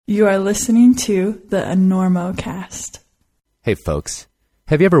You are listening to the Enormocast. Hey folks,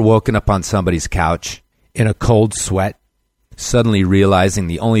 have you ever woken up on somebody's couch in a cold sweat, suddenly realizing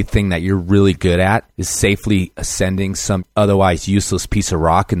the only thing that you're really good at is safely ascending some otherwise useless piece of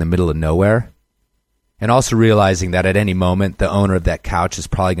rock in the middle of nowhere? And also realizing that at any moment, the owner of that couch is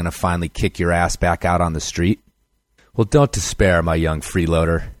probably going to finally kick your ass back out on the street? Well, don't despair, my young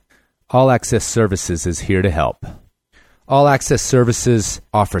freeloader. All Access Services is here to help. All Access Services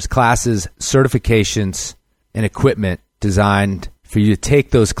offers classes, certifications, and equipment designed for you to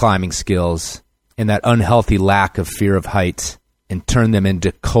take those climbing skills and that unhealthy lack of fear of heights and turn them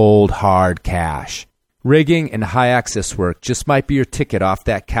into cold, hard cash. Rigging and high access work just might be your ticket off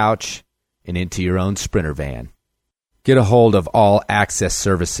that couch and into your own Sprinter van. Get a hold of All Access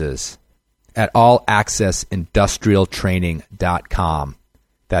Services at allaccessindustrialtraining.com.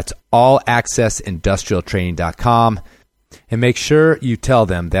 That's allaccessindustrialtraining.com. And make sure you tell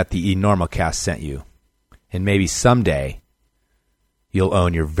them that the Enormocast sent you. And maybe someday, you'll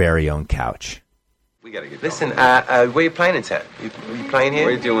own your very own couch. We gotta get Listen, where are you playing in town? You playing here?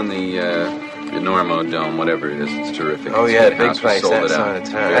 We're doing the Enormo Dome, whatever it is. It's terrific. Oh, yeah, big place that side of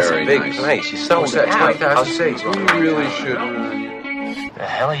town. That's a big place. You sold it out. 20,000 seats. We really should. The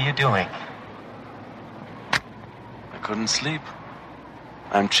hell are you doing? I couldn't sleep.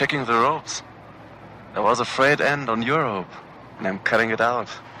 I'm checking the ropes. There was a frayed end on your rope, and I'm cutting it out.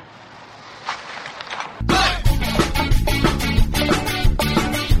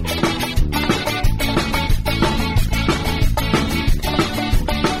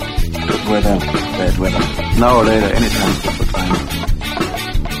 Good weather, bad weather. Now or later, anytime.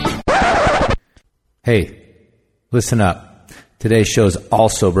 Hey, listen up. Today's show is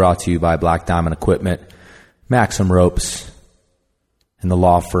also brought to you by Black Diamond Equipment, Maxim Ropes, and the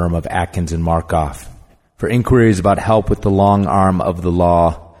law firm of Atkins and Markoff. For inquiries about help with the long arm of the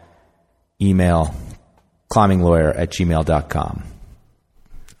law, email climbinglawyer@gmail.com.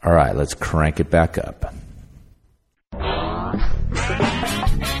 All right, let's crank it back up.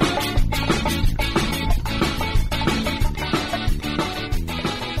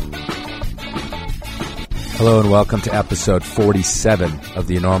 Hello and welcome to episode 47 of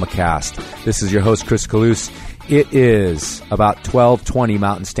the Enormocast. This is your host, Chris Kalous. It is about 12:20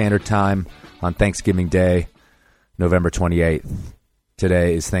 Mountain Standard Time on Thanksgiving Day, November 28th.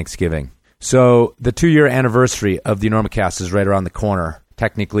 Today is Thanksgiving. So the 2-year anniversary of the Enormocast is right around the corner.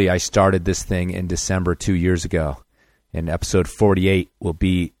 Technically, I started this thing in December 2 years ago, and episode 48 will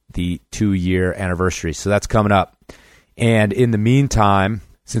be the 2-year anniversary. So that's coming up. And in the meantime,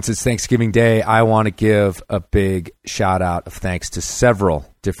 since it's Thanksgiving Day, I want to give a big shout out of thanks to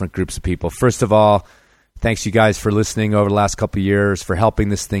several different groups of people. First of all, thanks you guys for listening over the last couple of years, for helping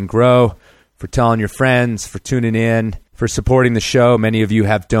this thing grow, for telling your friends, for tuning in, for supporting the show. Many of you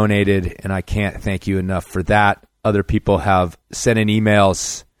have donated, and I can't thank you enough for that. Other people have sent in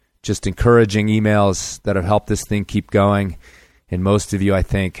emails, just encouraging emails that have helped this thing keep going. And most of you, I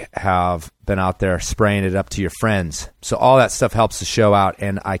think, have been out there spraying it up to your friends. So all that stuff helps the show out,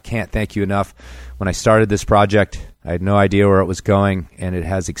 and I can't thank you enough. When I started this project, I had no idea where it was going, and it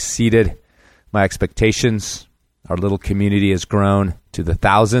has exceeded my expectations. Our little community has grown to the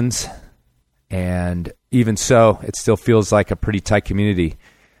thousands, and even so, it still feels like a pretty tight community.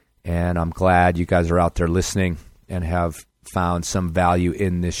 And I'm glad you guys are out there listening and have found some value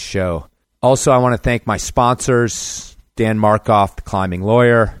in this show. Also, I want to thank my sponsors, Dan Markoff, the Climbing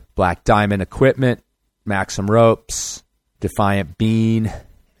Lawyer, Black Diamond Equipment, Maxim Ropes, Defiant Bean,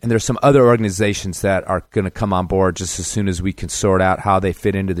 and there's some other organizations that are going to come on board just as soon as we can sort out how they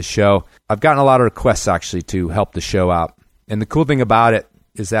fit into the show. I've gotten a lot of requests, actually, to help the show out. And the cool thing about it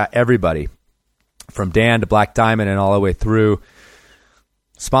is that everybody, from Dan to Black Diamond and all the way through,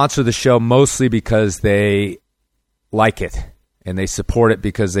 sponsor the show mostly because they like it and they support it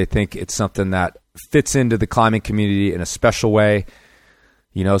because they think it's something that fits into the climbing community in a special way.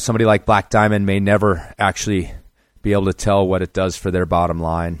 You know, somebody like Black Diamond may never actually be able to tell what it does for their bottom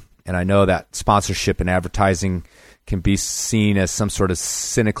line. And I know that sponsorship and advertising can be seen as some sort of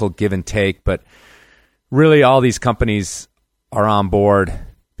cynical give and take, but really all these companies are on board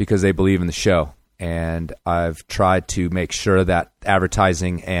because they believe in the show. And I've tried to make sure that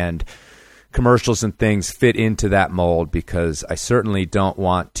advertising and commercials and things fit into that mold because I certainly don't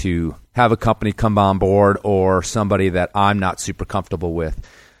want to have a company come on board or somebody that I'm not super comfortable with.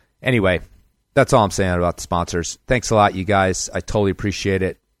 Anyway, that's all I'm saying about the sponsors. Thanks a lot, you guys. I totally appreciate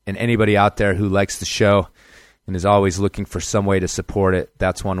it. And anybody out there who likes the show and is always looking for some way to support it,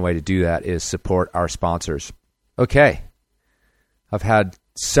 that's one way to do that, is support our sponsors. Okay. I've had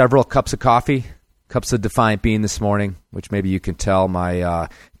several cups of coffee, Cups of Defiant Bean this morning, which maybe you can tell my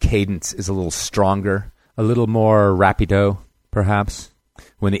cadence is a little stronger, a little more rapido, perhaps,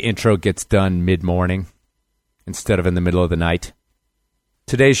 when the intro gets done mid-morning instead of in the middle of the night.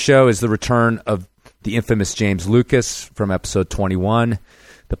 Today's show is the return of the infamous James Lucas from episode 21.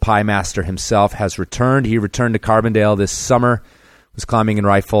 The Pie Master himself has returned. He returned to Carbondale this summer, was climbing in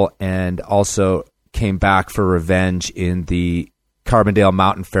rifle, and also came back for revenge in the Carbondale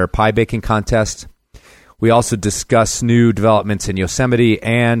Mountain Fair Pie Baking Contest. We also discuss new developments in Yosemite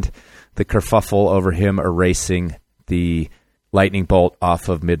and the kerfuffle over him erasing the lightning bolt off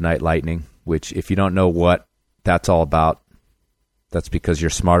of Midnight Lightning, which if you don't know what that's all about, that's because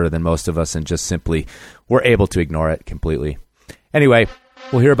you're smarter than most of us and just simply were able to ignore it completely. Anyway,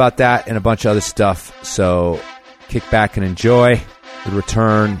 we'll hear about that and a bunch of other stuff, so kick back and enjoy the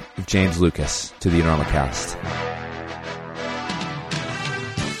return of James Lucas to the Enormocast.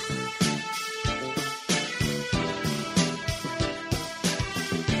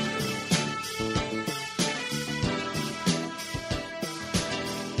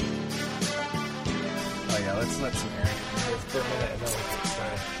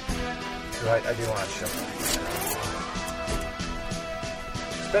 I do want to show you.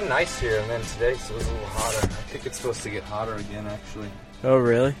 It's been nice here, and then today so it was a little hotter. I think it's supposed to get hotter again, actually. Oh,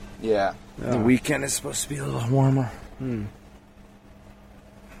 really? Yeah. Oh. The weekend is supposed to be a little warmer.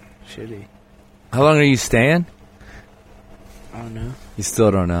 Shitty. How long are you staying? I don't know. You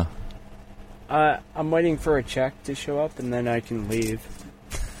still don't know. I'm waiting for a check to show up, and then I can leave.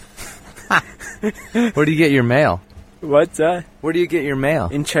 Where do you get your mail? What's that? Where do you get your mail?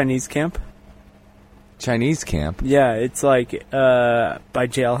 In Chinese camp. Chinese camp? Yeah, it's like by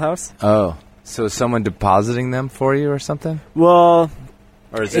jailhouse. Oh, so is someone depositing them for you or something? Well,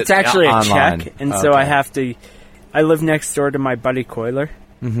 or is it's it actually online? A check, and so I have to. I live next door to my buddy Coiler,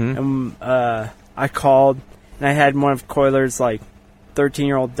 Mm-hmm. and I called, and I had one of Coiler's like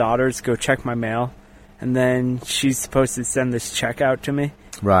 13-year-old daughters go check my mail, and then she's supposed to send this check out to me.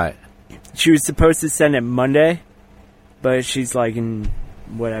 Right. She was supposed to send it Monday, but she's like in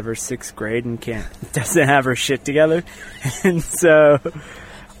whatever 6th grade and doesn't have her shit together, and so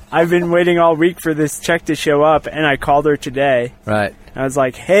I've been waiting all week for this check to show up, and I called her today. Right. I was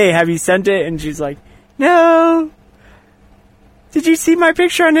like, "Hey, have you sent it?" And she's like, "No. Did you see my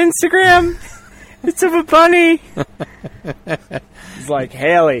picture on Instagram? It's of a bunny." It's like,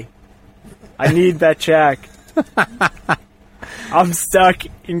 "Haley, I need that check. I'm stuck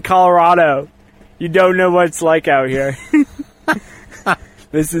in Colorado. You don't know what it's like out here."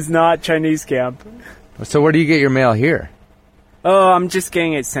 This is not Chinese camp. So where do you get your mail here? Oh, I'm just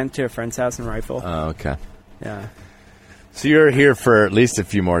getting it sent to a friend's house in Rifle. Oh, okay. Yeah. So you're here for at least a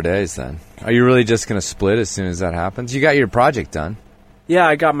few more days then. Are you really just going to split as soon as that happens? You got your project done. Yeah,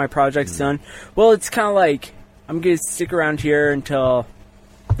 I got my projects done. Well, it's kind of like I'm going to stick around here until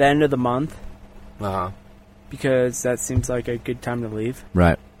the end of the month. Uh-huh. Because that seems like a good time to leave.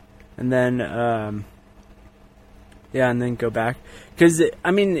 Right. And then, and then go back. Because, I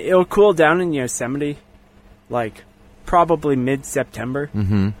mean, it'll cool down in Yosemite, like, probably mid-September.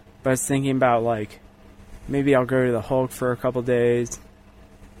 Mm-hmm. But I was thinking about, like, maybe I'll go to the Hulk for a couple days.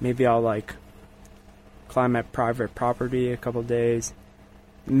 Maybe I'll, like, climb at private property a couple days.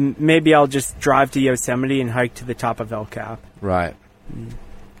 Maybe I'll just drive to Yosemite and hike to the top of El Cap. Right.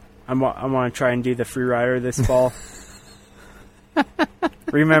 I want to try and do the free rider this fall.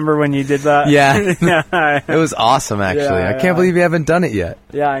 Remember when you did that? Yeah. It was awesome, actually. Yeah, I can't believe you haven't done it yet.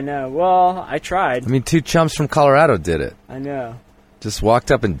 Yeah, I know. Well, I tried. I mean, 2 chumps from Colorado did it. I know. Just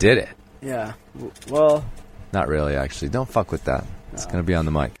walked up and did it. Yeah. Well. Not really, actually. Don't fuck with that. It's going to be on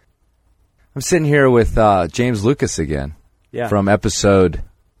the mic. I'm sitting here with James Lucas again. Yeah. From episode,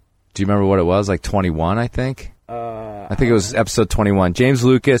 do you remember what it was? Like 21, I think? I think it was episode 21. James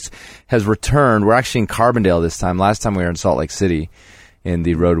Lucas has returned. We're actually in Carbondale this time. Last time we were in Salt Lake City in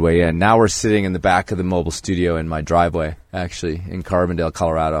the Roadway Inn. Now we're sitting in the back of the mobile studio in my driveway, actually, in Carbondale,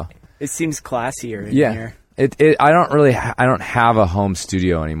 Colorado. It seems classier in here. I don't have a home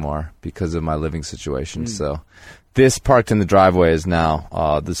studio anymore because of my living situation. So this parked in the driveway is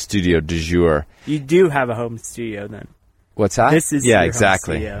now the studio du jour. You do have a home studio then. What's that? This is yeah, your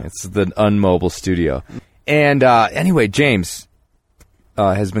exactly. home studio. It's the unmobile studio. And anyway, James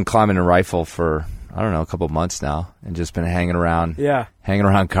has been climbing a rifle for, I don't know, a couple of months now and just been hanging around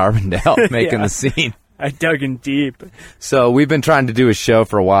Carbondale, making the scene. I dug in deep. So we've been trying to do a show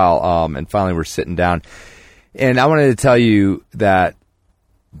for a while, and finally we're sitting down. And I wanted to tell you that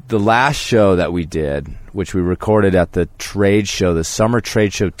the last show that we did, which we recorded at the trade show, the summer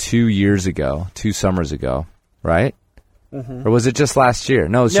trade show 2 summers ago, right? Or was it just last year?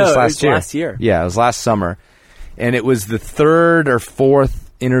 No, it was just last year. Last year. Yeah, it was last summer. And it was the third or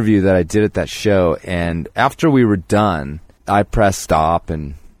fourth interview that I did at that show. And after we were done, I pressed stop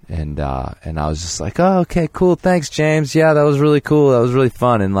and I was just like, oh, okay, cool. Thanks, James. Yeah, that was really cool. That was really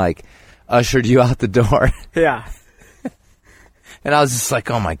fun. And like ushered you out the door. Yeah. And I was just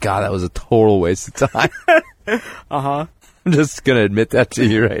like, oh my God, that was a total waste of time. Uh-huh. I'm just going to admit that to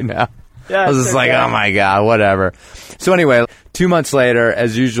you right now. Yeah, I was just like, oh my God, whatever. So anyway, 2 months later,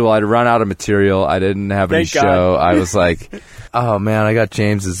 as usual, I'd run out of material. I didn't have any show. I was like, oh man, I got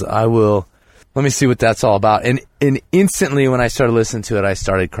James's. Let me see what that's all about. And instantly when I started listening to it, I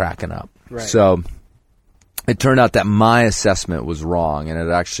started cracking up. Right. So it turned out that my assessment was wrong, and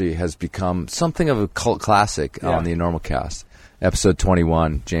it actually has become something of a cult classic on the Enormal Cast. Episode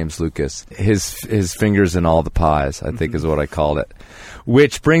 21, James Lucas. His fingers in all the pies, I think is what I called it.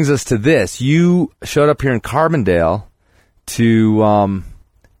 Which brings us to this. You showed up here in Carbondale to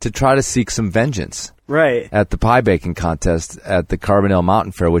try to seek some vengeance. Right. At the pie baking contest at the Carbondale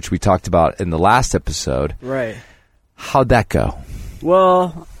Mountain Fair, which we talked about in the last episode. Right. How'd that go?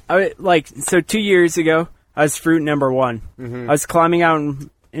 Well, 2 years ago, I was fruit number 1. I was climbing out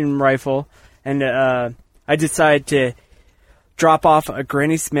in Rifle, and I decided to drop off a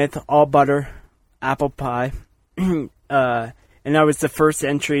Granny Smith all butter apple pie. And I was the first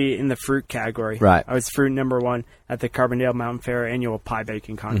entry in the fruit category. Right. I was fruit number 1 at the Carbondale Mountain Fair annual pie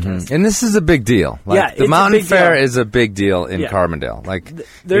baking contest. And this is a big deal. Like, the Mountain Fair is a big deal in Carbondale. Like,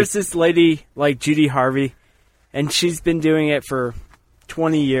 there's this lady like Judy Harvey, and she's been doing it for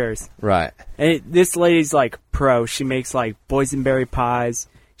 20 years. Right. And this lady's like pro. She makes like boysenberry pies.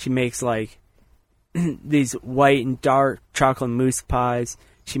 She makes like these white and dark chocolate mousse pies.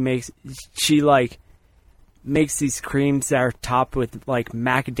 She makes these creams that are topped with like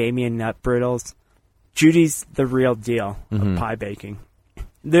macadamia nut brittles. Judy's the real deal of pie baking.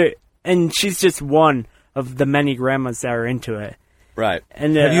 And she's just one of the many grandmas that are into it. Right.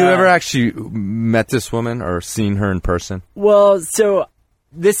 And have you ever actually met this woman or seen her in person? Well, so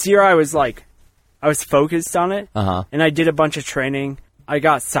this year I was focused on it, and I did a bunch of training. I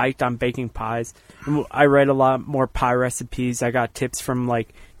got psyched on baking pies. I read a lot more pie recipes. I got tips from like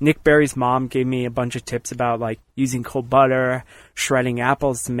Nick Berry's mom gave me a bunch of tips about like using cold butter, shredding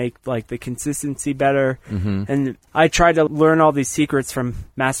apples to make like the consistency better. And I tried to learn all these secrets from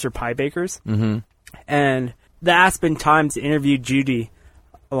master pie bakers. And the Aspen Times interviewed Judy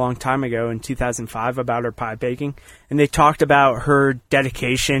a long time ago in 2005 about her pie baking. And they talked about her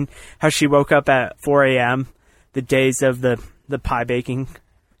dedication, how she woke up at 4 a.m. the days of the pie baking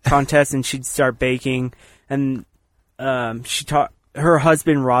contest, and she'd start baking. And her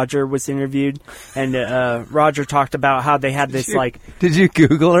husband Roger was interviewed, and Roger talked about how they had this Did you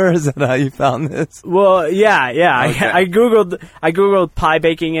Google her? Is that how you found this? Well, yeah. Okay. I googled pie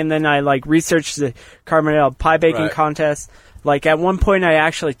baking, and then I researched the Carbondale pie baking contest. Like at one point, I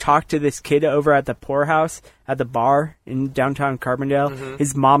actually talked to this kid over at the Poorhouse at the bar in downtown Carbondale.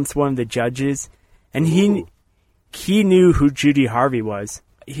 His mom's one of the judges, and he knew who Judy Harvey was.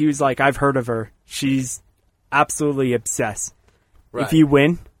 He was like, I've heard of her. She's absolutely obsessed. Right. If you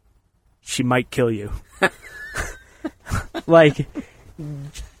win, she might kill you. Like,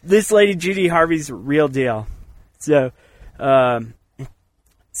 this lady Judy Harvey's real deal. So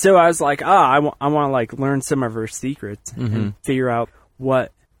I was like, I want to learn some of her secrets and figure out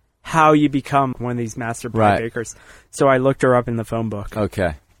how you become one of these master pie bakers. So I looked her up in the phone book.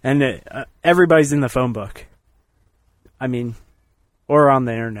 Okay. And everybody's in the phone book. I mean, or on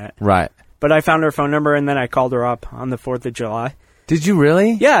the internet. Right. But I found her phone number, and then I called her up on the 4th of July. Did you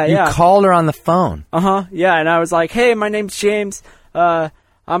really? Yeah, You called her on the phone? Yeah, and I was like, hey, my name's James.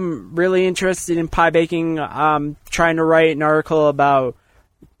 I'm really interested in pie baking. I'm trying to write an article about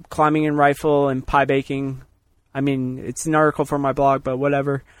climbing in Rifle and pie baking. I mean, it's an article for my blog, but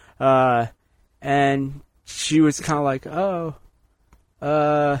whatever. And she was kind of like,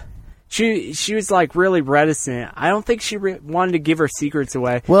 She was really reticent. I don't think she wanted to give her secrets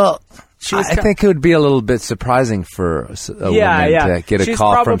away. Well, I think it would be a little bit surprising for a woman to get a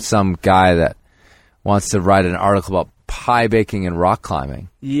call from some guy that wants to write an article about pie baking and rock climbing.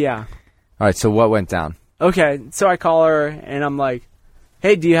 Yeah. All right, so what went down? Okay, so I call her, and I'm like,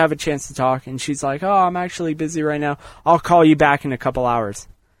 hey, do you have a chance to talk? And she's like, oh, I'm actually busy right now. I'll call you back in a couple hours.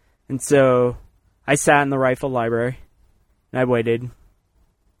 And so I sat in the Rifle Library, and I waited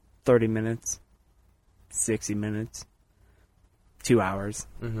 30 minutes, 60 minutes, 2 hours,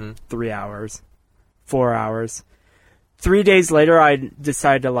 3 hours, 4 hours. 3 days later, I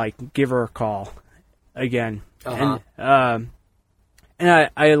decided to give her a call again. And And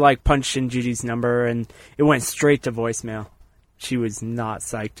I like punched in Judy's number, and it went straight to voicemail. She was not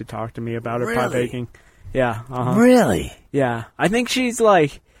psyched to talk to me about her pie baking. Yeah. Really? Yeah. I think she's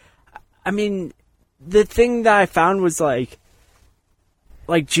like, I mean, the thing that I found was like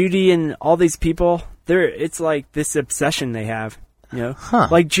Judy and all these people, it's like this obsession they have, you know? Huh.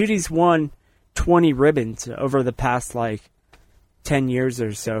 Like Judy's won 20 ribbons over the past like 10 years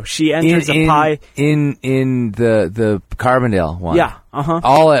or so. She enters a pie in the Carbondale one. Yeah.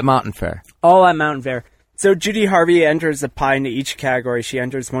 All at Mountain Fair. All at Mountain Fair. So Judy Harvey enters a pie into each category. She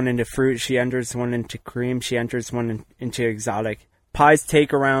enters one into fruit. She enters one into cream. She enters one into exotic. Pies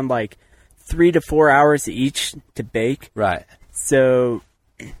take around like 3 to 4 hours each to bake. Right. So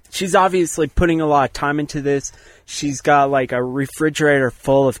she's obviously putting a lot of time into this. She's got like a refrigerator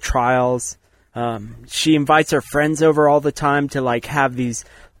full of trials. She invites her friends over all the time to like have these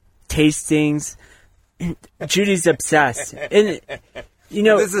tastings. Judy's obsessed. And, you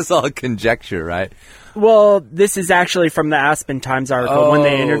know, This is all conjecture, right? well, this is actually from the Aspen Times article when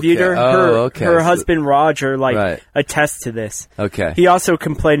they interviewed her. Her husband Roger attests to this. Okay. He also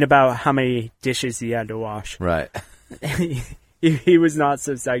complained about how many dishes he had to wash. Right. He was not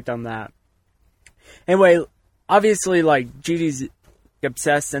so psyched on that. Anyway, obviously, like, Judy's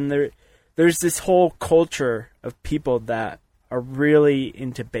obsessed, and there's this whole culture of people that are really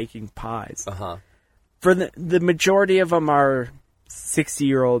into baking pies. For the majority of them are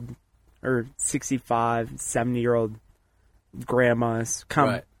 60-year-old or 65, 70-year-old grandmas,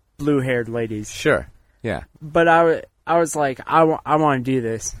 blue-haired ladies. Sure. Yeah. But I was like, I want to do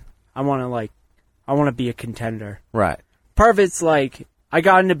this. I want to be a contender. Right. Part of it's like, I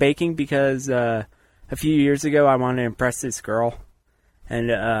got into baking because a few years ago I wanted to impress this girl.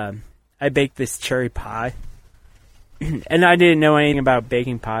 And I baked this cherry pie. And I didn't know anything about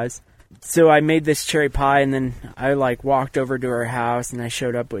baking pies. So I made this cherry pie, and then I like walked over to her house, and I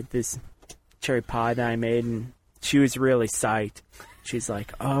showed up with this cherry pie that I made, and she was really psyched. She's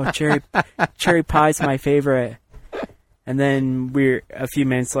like, "Oh, cherry pie's my favorite." And then a few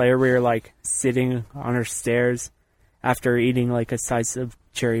minutes later, we were like sitting on her stairs after eating like a slice of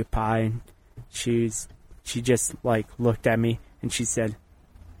cherry pie, and she just like looked at me and she said,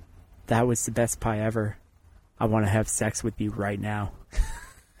 "That was the best pie ever. I want to have sex with you right now."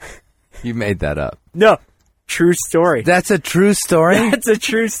 You made that up. No, true story. That's a true story? That's a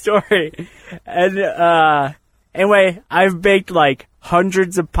true story. And anyway, I've baked like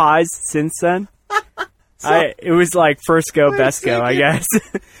hundreds of pies since then. It was like first go, best go, I guess.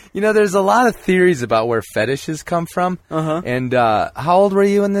 You know, there's a lot of theories about where fetishes come from. And how old were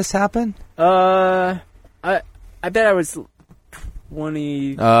you when this happened? I bet I was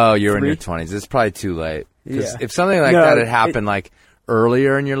 20. Oh, you were in your 20s. It's probably too late. Because if something like that had happened like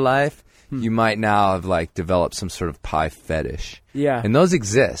earlier in your life, you might now have like developed some sort of pie fetish. Yeah. And those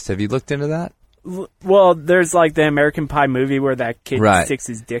exist. Have you looked into that? Well, there's like the American Pie movie where that kid Right. sticks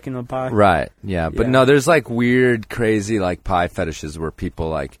his dick in the pie. Right. Yeah. But no, there's like weird, crazy like pie fetishes where people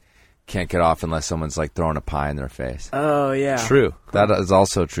like can't get off unless someone's like throwing a pie in their face. Oh, yeah. True. That is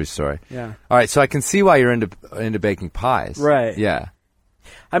also a true story. Yeah. All right. So I can see why you're into baking pies. Right. Yeah.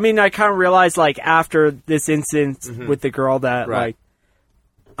 I mean, I kind of realized like after this incident with the girl that like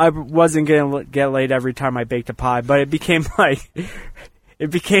I wasn't going to get laid every time I baked a pie, but it became like,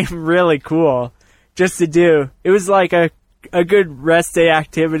 it became really cool just to do. It was like a good rest day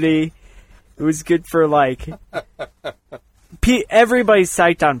activity. It was good for like, everybody's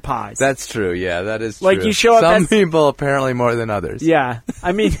psyched on pies. That's true. Yeah, that is like true. You show up Some people apparently more than others. Yeah.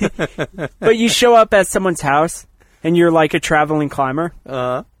 I mean, but you show up at someone's house and you're like a traveling climber.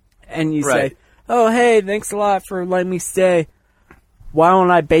 And you say, "Oh, hey, thanks a lot for letting me stay. Why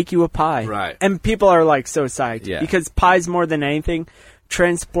don't I bake you a pie?" Right. And people are like so psyched. Yeah. Because pies, more than anything,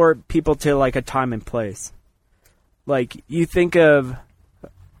 transport people to like a time and place. Like you think of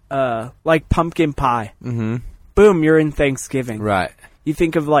like pumpkin pie. Mm-hmm. Boom, you're in Thanksgiving. Right. You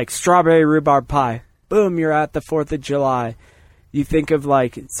think of like strawberry rhubarb pie. Boom, you're at the 4th of July. You think of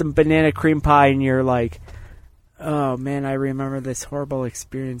like some banana cream pie and you're like, "Oh man, I remember this horrible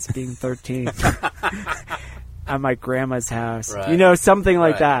experience being 13 at my grandma's house." Right. You know, something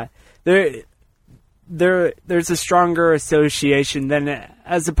like that. There's a stronger association than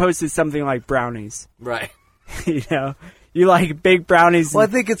as opposed to something like brownies. Right. You know, you like big brownies. Well, I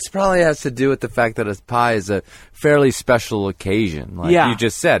think it's probably has to do with the fact that a pie is a fairly special occasion. Like you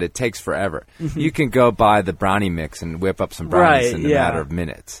just said, it takes forever. You can go buy the brownie mix and whip up some brownies in a matter of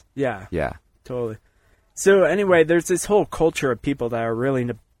minutes. Yeah. Yeah. Totally. So anyway, there's this whole culture of people that are really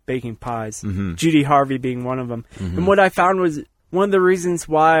into baking pies. Judy Harvey being one of them. And what I found was one of the reasons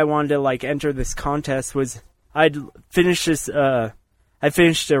why I wanted to like enter this contest was I'd finished this. I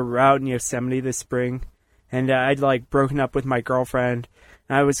finished a route in Yosemite this spring, and I'd like broken up with my girlfriend,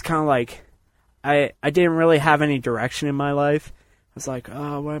 and I was kind of like, I didn't really have any direction in my life. I was like,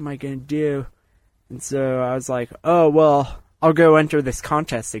 oh, what am I going to do? And so I was like, oh, well, I'll go enter this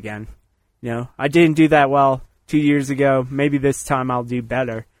contest again. You know, I didn't do that well 2 years ago. Maybe this time I'll do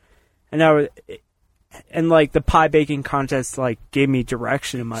better. And like the pie baking contest like gave me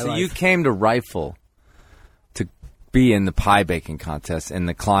direction in my life. So you came to Rifle to be in the pie baking contest, and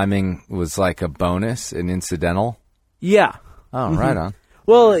the climbing was like a bonus, an incidental? Yeah. Oh, right on.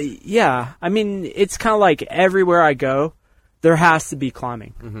 Well, yeah. I mean, it's kind of like everywhere I go, there has to be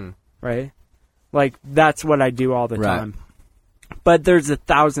climbing, right? Like, that's what I do all the time. But there's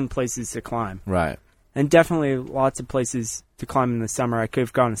 1,000 places to climb. Right. And definitely lots of places to climb in the summer. I could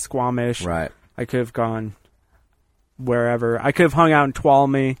have gone to Squamish. Right. I could have gone wherever. I could have hung out in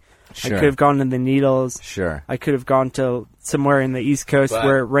Tuolumne. Sure. I could have gone to the Needles. Sure. I could have gone to somewhere in the East Coast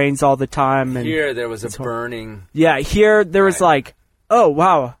where it rains all the time. And here there was a burning... Yeah, here there was like, oh,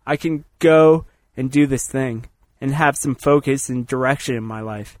 wow, I can go and do this thing and have some focus and direction in my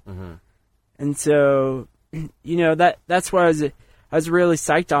life. Mm-hmm. And so, you know, that's why I was really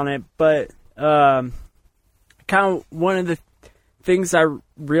psyched on it. But kind of one of the things I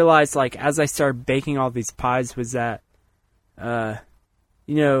realized, like, as I started baking all these pies was that,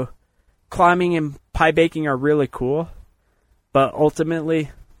 you know, climbing and pie baking are really cool, but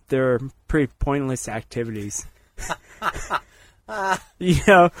ultimately they're pretty pointless activities. You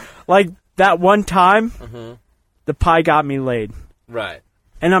know, like that one time, the pie got me laid. Right.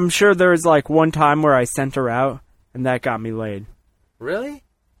 And I'm sure there was like one time where I sent her out, and that got me laid. Really?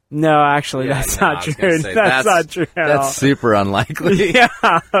 No, actually, that's not true. That's not true at all. That's super unlikely. Yeah,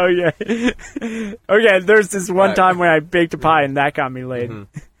 okay. Okay, there's this one time when I baked a pie, and that got me laid.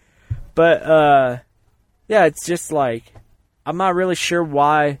 But, yeah, it's just like, I'm not really sure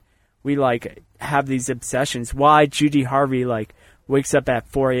why we, like, have these obsessions. Why Judy Harvey, like, wakes up at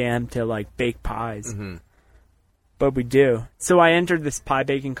 4 a.m. to, like, bake pies. But we do. So I entered this pie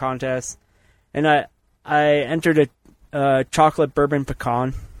baking contest, and I entered a chocolate bourbon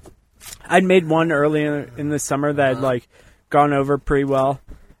pecan. I'd made one earlier in the summer that had, like, gone over pretty well.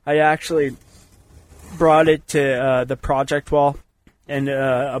 I actually brought it to the project wall, and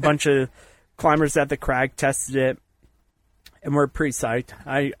a bunch of climbers at the crag tested it, and we're pretty psyched.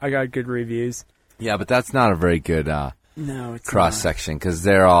 I got good reviews. Yeah, but that's not a very good No, it's cross-section, because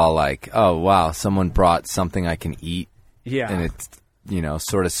they're all like, oh, wow, someone brought something I can eat. Yeah. And it's, you know,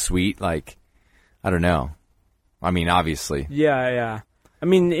 sort of sweet. Like, I don't know. I mean, obviously. Yeah. I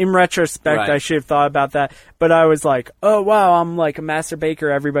mean, in retrospect, Right. I should have thought about that. But I was like, oh, wow, I'm like a master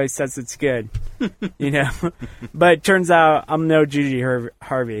baker. Everybody says it's good. You know? But it turns out I'm no Judy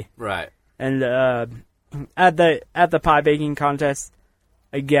Harvey. Right. And at the pie baking contest,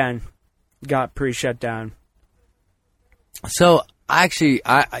 again, got pre-shut down. So, actually,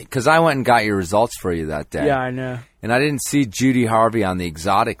 because I went and got your results for you that day. Yeah, I know. And I didn't see Judy Harvey on the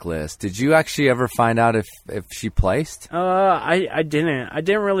exotic list. Did you actually ever find out if she placed? I didn't. I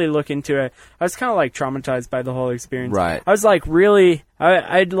didn't really look into it. I was kind of like traumatized by the whole experience. Right. I was like really,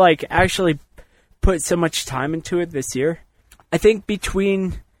 I'd like actually put so much time into it this year. I think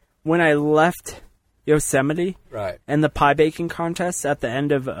between when I left Yosemite Right. and the pie baking contest at the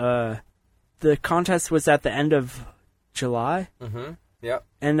end of, the contest was at the end of July. Mm-hmm. Yep.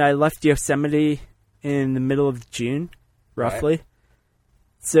 And I left Yosemite in the middle of June, roughly. Right.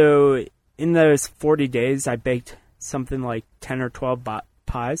 So in those 40 days, I baked something like 10 or 12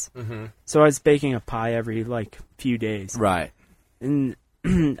 pies. Mm-hmm. So I was baking a pie every, like, few days. Right. And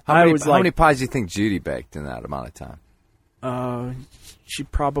how many pies do you think Judy baked in that amount of time? She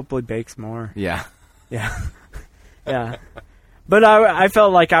probably bakes more. Yeah. Yeah. Yeah. But I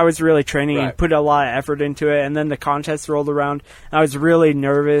felt like I was really training and put a lot of effort into it. And then the contest rolled around. And I was really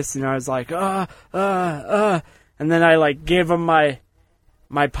nervous. And I was like, And then I, like, gave him my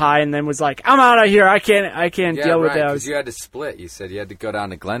pie and then was like, I'm out of here. I can't deal with that. Because you had to split. You said you had to go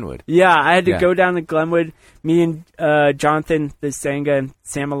down to Glenwood. Yeah, I had to go down to Glenwood. Me and Jonathan the Sanga and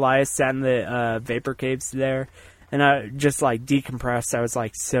Sam Elias sat in the vapor caves there. And I just, like, decompressed. I was,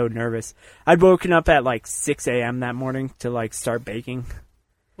 like, so nervous. I'd woken up at, like, 6 a.m. that morning to, like, start baking.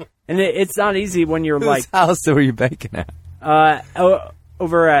 And it's not easy when you're, like... Whose house were you baking at?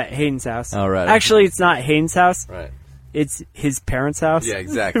 Over at Hayden's house. Oh, right. Actually, it's not Hayden's house. Right. It's his parents' house. Yeah,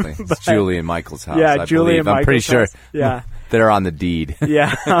 exactly. It's Julie and Michael's house, yeah, I Julie believe. and Michael's I'm pretty house. sure Yeah. they're on the deed.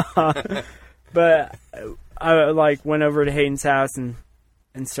 Yeah. But I, like, went over to Hayden's house and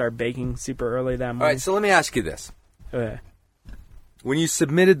started baking super early that morning. All right, so let me ask you this. Okay. When you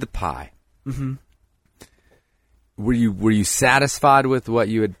submitted the pie, were you satisfied with what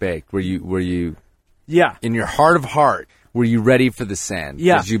you had baked? Were you Yeah. in your heart of heart, were you ready for the send?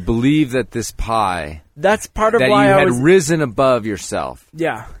 Yeah. Did you believe that this pie, That's part of that why you I had was... risen above yourself?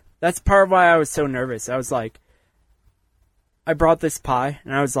 Yeah. That's part of why I was so nervous. I was like, I brought this pie,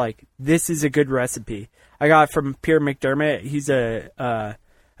 and I was like, this is a good recipe. I got it from Pierre McDermott. He's a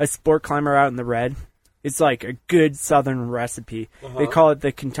sport climber out in the Red. It's like a good Southern recipe. They call it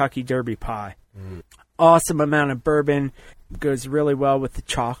the Kentucky Derby pie. Awesome amount of bourbon. Goes really well with the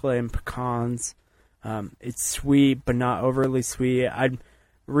chocolate and pecans. It's sweet, but not overly sweet. I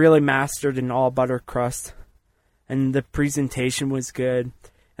really mastered an all butter crust, and the presentation was good.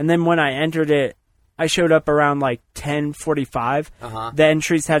 And then when I entered it, I showed up around like 10:45. The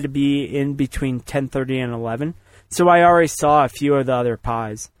entries had to be in between 10:30 and 11. So I already saw a few of the other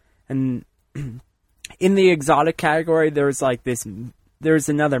pies. And in the exotic category, there was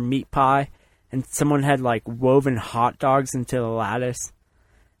another meat pie, and someone had like woven hot dogs into the lattice.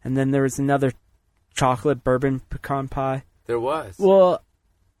 And then there was another chocolate bourbon pecan pie. There was. Well,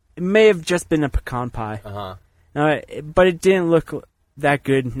 it may have just been a pecan pie. But it didn't look that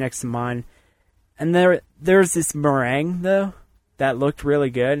good next to mine. And there's this meringue, though, that looked really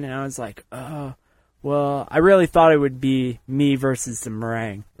good. And I was like, oh, well, I really thought it would be me versus the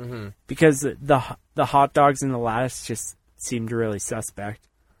meringue. Because the hot dogs and the lattice just seemed really suspect.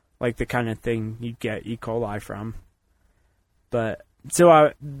 Like the kind of thing you'd get E. coli from. But,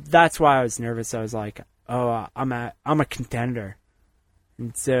 that's why I was nervous. I was like, oh, I'm a contender.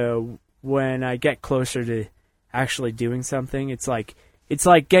 And so when I get closer to actually doing something, it's like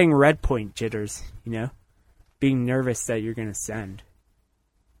getting red point jitters, you know? Being nervous that you're going to send.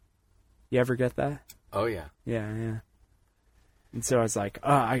 You ever get that? Oh, yeah. Yeah. And so I was like,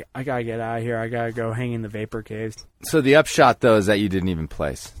 oh, I got to get out of here. I got to go hang in the vapor caves. So the upshot, though, is that you didn't even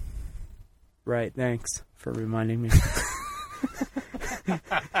place. Right, thanks for reminding me.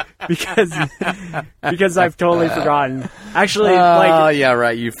 because I've totally forgotten. Actually, oh, yeah,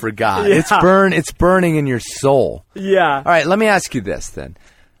 right, you forgot. Yeah. It's burning in your soul. Yeah. All right, let me ask you this then.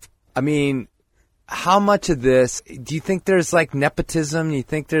 I mean, how much of this, do you think there's like nepotism? Do you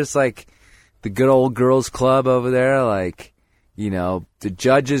think there's like the good old girls club over there? Like, you know, the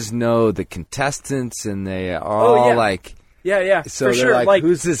judges know the contestants and they are all like... Yeah, so for they're sure. like,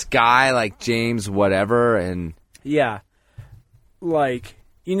 who's this guy, like James whatever? And yeah. Like,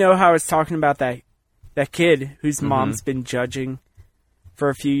 you know how I was talking about that kid whose mom's been judging for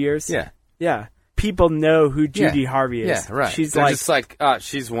a few years? Yeah. People know who Judy Harvey is. Yeah, right. She's they're like, just like,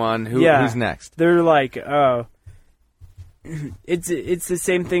 she's one. Who's next? They're like, oh. It's the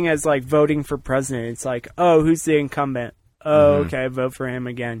same thing as like voting for president. It's like, oh, who's the incumbent? Oh, okay, vote for him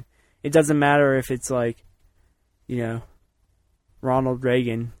again. It doesn't matter if it's like, you know, Ronald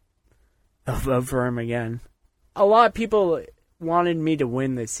Reagan. They'll vote for him again. A lot of people wanted me to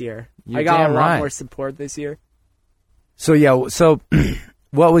win this year. I got a lot more support this year. So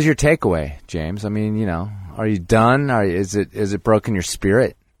what was your takeaway, James? I mean, you know, are you done? Is it broken your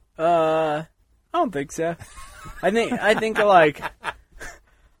spirit? I don't think so. I think like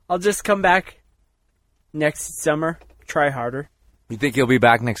I'll just come back next summer, try harder. You think you'll be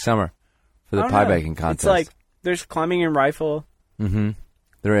back next summer for the pie baking contest? It's like there's climbing and rifle.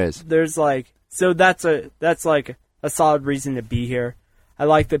 There is. There's like, so that's like a solid reason to be here. I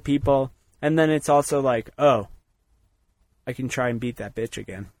like the people, and then it's also like, oh, I can try and beat that bitch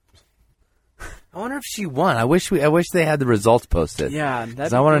again. I wonder if she won. I wish they had the results posted. Yeah,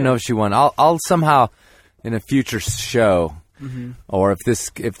 because I want to know if she won. I'll somehow in a future show, or if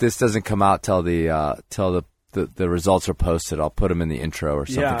this doesnn't come out till the results are posted, I'll put them in the intro or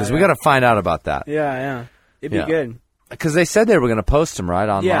something. Because we got to find out about that. Yeah, it'd be good. Because they said they were going to post them right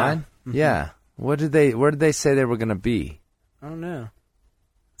online. Yeah. Yeah. Where did they say they were going to be? I don't know.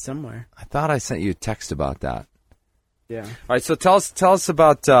 Somewhere. I thought I sent you a text about that. Yeah. All right. So tell us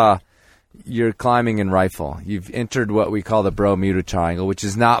about your climbing and rifle. You've entered what we call the Bermuda Triangle, which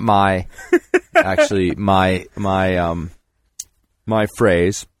is not my actually my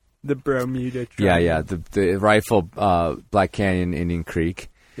phrase. The Bermuda Triangle. Yeah. The rifle, Black Canyon, Indian Creek.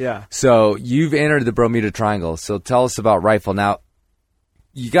 Yeah. So you've entered the Bermuda Triangle. So tell us about rifle. Now,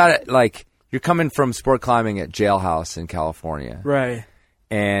 you got to, like, you're coming from sport climbing at Jailhouse in California. Right.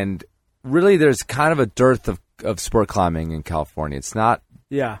 And really there's kind of a dearth of sport climbing in California. It's not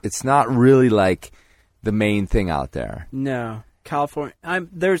really like the main thing out there. No. California,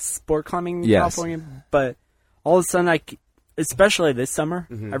 there's sport climbing in California, but all of a sudden, especially this summer,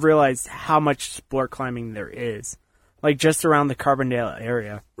 I've realized how much sport climbing there is. Like, just around the Carbondale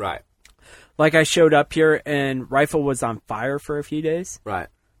area. Right. Like, I showed up here, and rifle was on fire for a few days. Right.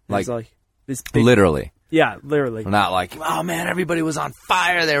 Like this big, literally. Yeah, literally. Not like, oh man, everybody was on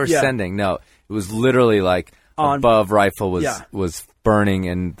fire. They were Yeah. sending. No, it was literally like above rifle was burning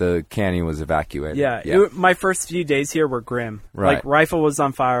and the canyon was evacuated. Yeah. My first few days here were grim. Right. Like, rifle was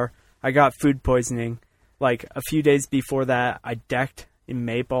on fire. I got food poisoning. Like, a few days before that, I decked in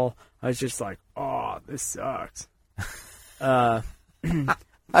Maple. I was just like, oh, this sucks. How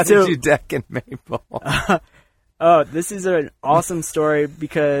did you deck in Maple? Oh, this is an awesome story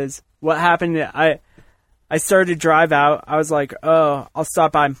because what happened, I started to drive out. I was like, oh, I'll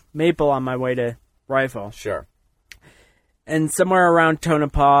stop by Maple on my way to Rifle. Sure. And somewhere around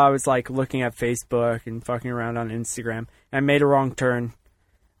Tonopah, I was like looking at Facebook and fucking around on Instagram. And I made a wrong turn.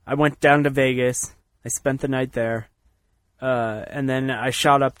 I went down to Vegas. I spent the night there. And then I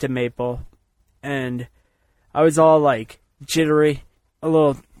shot up to Maple. And I was all like jittery, a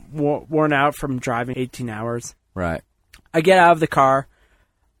little worn out from driving 18 hours. Right. I get out of the car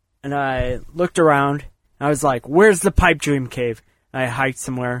and I looked around. And I was like, where's the Pipe Dream Cave? And I hiked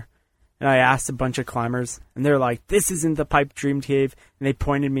somewhere. And I asked a bunch of climbers, and they're like, this isn't the Pipe Dream Cave. And they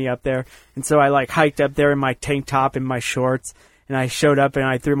pointed me up there. And so I like hiked up there in my tank top and my shorts. And I showed up and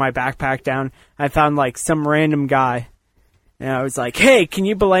I threw my backpack down. I found like some random guy. And I was like, hey, can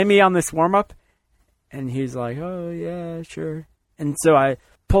you belay me on this warm up? And he's like, oh yeah, sure. And so I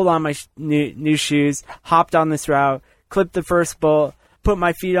pulled on my new shoes, hopped on this route, clipped the first bolt, put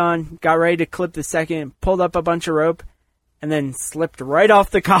my feet on, got ready to clip the second, pulled up a bunch of rope, and then slipped right off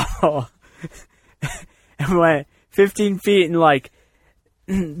the cobble and went 15 feet and like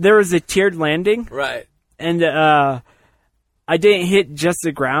there was a tiered landing. Right. And I didn't hit just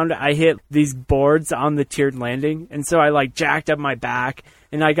the ground. I hit these boards on the tiered landing. And so I like jacked up my back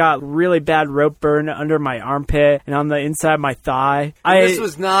and I got really bad rope burn under my armpit and on the inside of my thigh. This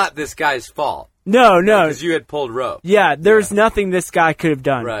was not this guy's fault. No. Because you had pulled rope. Yeah, there's nothing this guy could have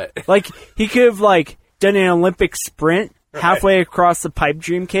done. Right. Like, he could have, like, done an Olympic sprint halfway across the Pipe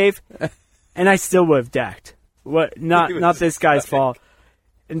Dream Cave, and I still would have decked. Not this guy's fault.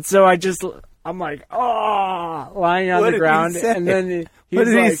 And so I'm like, oh, lying on the ground. And then he was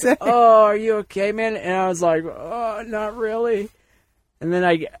like, say? Oh, are you okay, man? And I was like, oh, not really. And then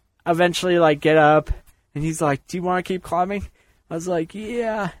I eventually, like, get up, and he's like, do you want to keep climbing? I was like,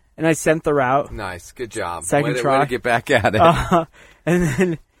 yeah. And I sent the route. Nice. Good job. Second try. Way to get back at it.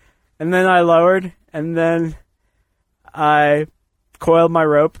 And then I lowered, and then I coiled my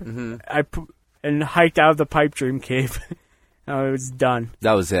rope. Mm-hmm. And hiked out of the Pipe Dream Cave. I was done.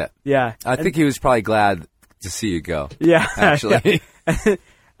 That was it. Yeah. I think he was probably glad to see you go. Yeah. Actually. Yeah.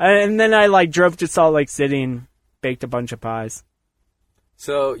 And then I like drove to Salt Lake City and baked a bunch of pies.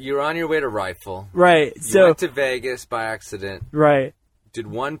 So you were on your way to Rifle. Right. You went to Vegas by accident. Right. Did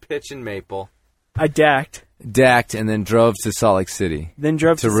one pitch in Maple. I decked. And then drove to Salt Lake City. Then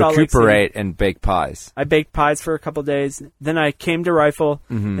drove to Salt Salt Lake City. To recuperate and bake pies. I baked pies for a couple days. Then I came to Rifle.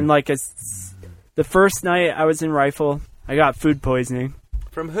 Mm-hmm. And like the first night I was in Rifle, I got food poisoning.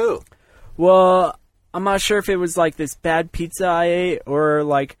 From who? Well, I'm not sure if it was like this bad pizza I ate or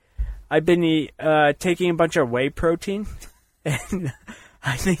like I've been taking a bunch of whey protein. And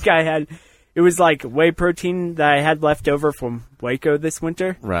I think it was like whey protein that I had left over from Waco this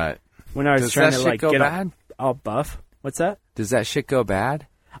winter. Right. When I was trying to like get bad? all buff. What's that? Does that shit go bad?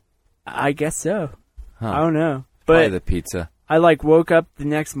 I guess so. Huh. I don't know. Probably But the pizza. I like woke up the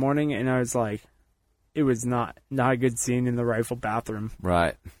next morning and I was like, it was not a good scene in the Rifle bathroom.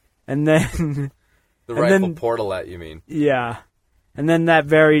 Right. And then the Rifle portalette, you mean? Yeah. And then that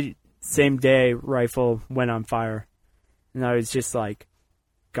very same day, Rifle went on fire. And I was just like,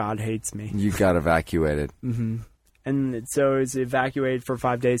 God hates me. You got evacuated. Mm-hmm. And so it was evacuated for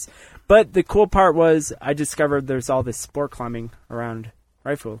 5 days. But the cool part was I discovered there's all this sport climbing around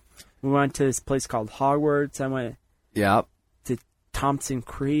Rifle. We went to this place called Hogwarts. I went to Thompson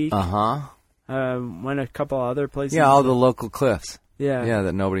Creek. Uh-huh. Went a couple other places. Yeah, all the local cliffs. Yeah. Yeah,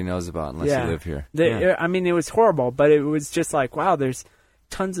 that nobody knows about unless you live here. I mean, it was horrible, but it was just like, wow, there's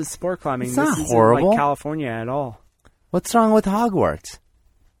tons of sport climbing. It's this not isn't horrible. like California at all. What's wrong with Hogwarts?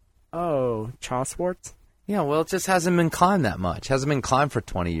 Oh, Choswarts? Yeah, well, it just hasn't been climbed that much. Hasn't been climbed for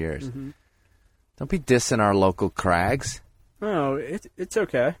 20 years. Mm-hmm. Don't be dissing our local crags. No, it's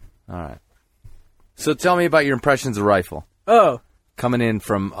okay. All right. So tell me about your impressions of Rifle. Oh. Coming in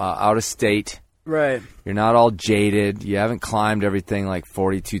from out of state. Right. You're not all jaded. You haven't climbed everything like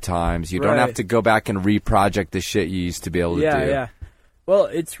 42 times. You don't have to go back and reproject the shit you used to be able to do. Yeah. Well,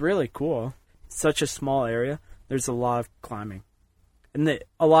 it's really cool. Such a small area. There's a lot of climbing. And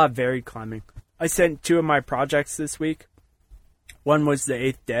a lot of varied climbing. I sent 2 of my projects this week. One was the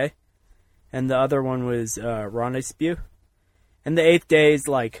 8th day. And the other one was Rendezvous. And the 8th day is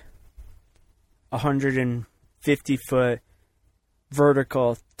like 150-foot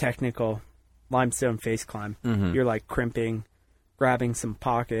vertical technical limestone face climb. Mm-hmm. You're like crimping, grabbing some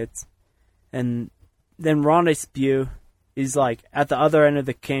pockets. And then Rendezvous is like at the other end of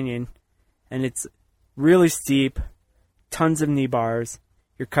the canyon, and it's really steep, tons of knee bars.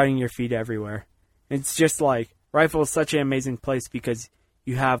 You're cutting your feet everywhere. It's just like, Rifle is such an amazing place because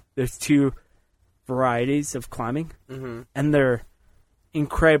there's two varieties of climbing, and they're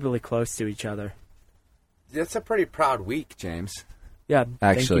incredibly close to each other. That's a pretty proud week, James. Yeah,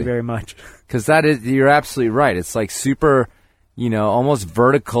 thank Actually. you very much. Because you're absolutely right. It's like super, almost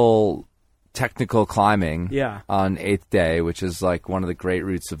vertical technical climbing on 8th day, which is like one of the great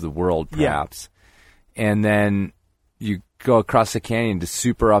routes of the world, perhaps. Yeah. And then you go across the canyon to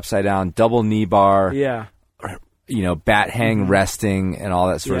super upside down, double knee bar, bat hang resting and all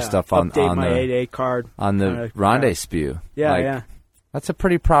that sort of stuff on my the 8A card. On the Rendezvous. Yeah, That's a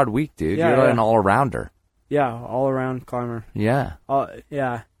pretty proud week, dude. Yeah, You're an all-arounder. Yeah, all-around climber. Yeah.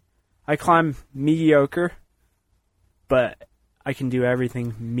 I climb mediocre, but I can do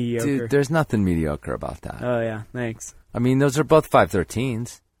everything mediocre. Dude, there's nothing mediocre about that. Oh, yeah, thanks. I mean, those are both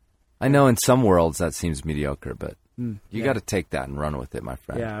 513s. I know in some worlds that seems mediocre, but you got to take that and run with it, my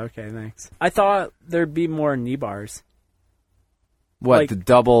friend. Yeah, okay, thanks. I thought there'd be more knee bars. What, like, the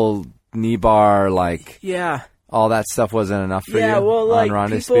double knee bar, Yeah. all that stuff wasn't enough for you well, on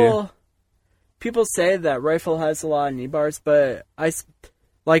Rendezvous? People say that Rifle has a lot of knee bars, but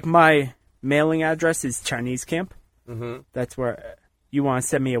my mailing address is Chinese Camp. Mm-hmm. That's where you want to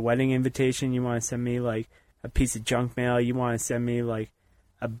send me a wedding invitation. You want to send me like a piece of junk mail. You want to send me like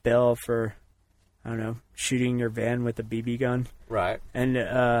a bill for, I don't know, shooting your van with a BB gun. Right.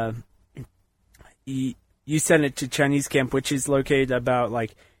 And you send it to Chinese Camp, which is located about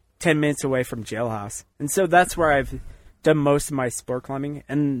like 10 minutes away from Jailhouse. And so that's where I've done most of my sport climbing.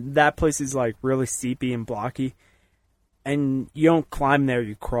 And that place is like really steepy and blocky. And you don't climb there,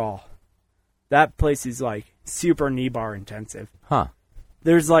 you crawl. That place is like super knee bar intensive. Huh.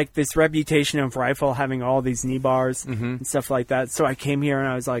 There's like this reputation of Rifle having all these knee bars and stuff like that. So I came here and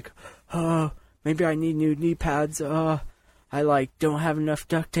I was like, oh, maybe I need new knee pads. I don't have enough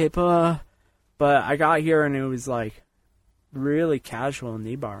duct tape. But I got here and it was like really casual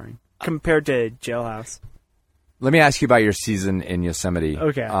knee barring compared to Jailhouse. Let me ask you about your season in Yosemite.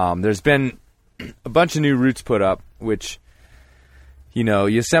 Okay. There's been a bunch of new routes put up, which,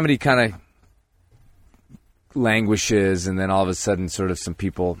 Yosemite kind of languishes, and then all of a sudden sort of some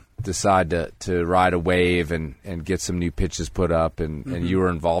people decide to ride a wave and get some new pitches put up, and you were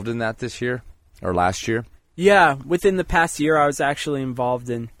involved in that this year or last year? Yeah, within the past year I was actually involved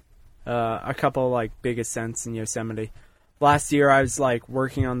in a couple like big ascents in Yosemite. Last year I was like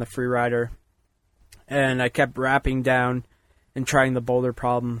working on the Freerider, and I kept rapping down and trying the boulder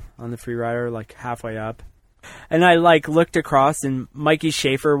problem on the Freerider like halfway up. And I like looked across and Mikey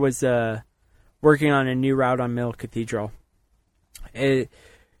Schaefer was working on a new route on Mill Cathedral. He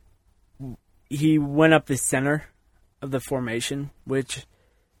went up the center of the formation, which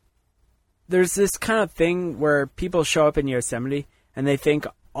there's this kind of thing where people show up in Yosemite and they think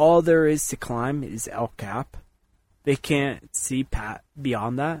all there is to climb is El Cap. They can't see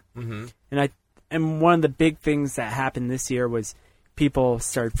beyond that. Mm-hmm. And one of the big things that happened this year was people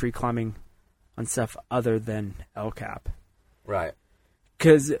started free climbing on stuff other than El Cap. Right.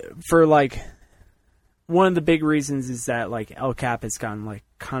 Because for like, one of the big reasons is that like El Cap has gotten like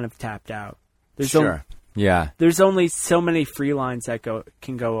kind of tapped out. Sure. There's only so many free lines that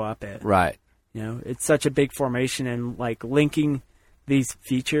can go up it. Right. It's such a big formation, and like linking these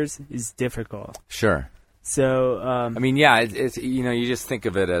features is difficult. Sure. So it's you just think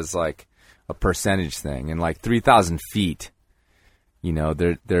of it as like a percentage thing, and like 3,000 feet,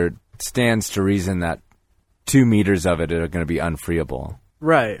 there stands to reason that 2 meters of it are going to be unfreeable.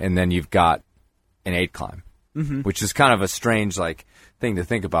 Right. And then you've got an 8 climb, which is kind of a strange like thing to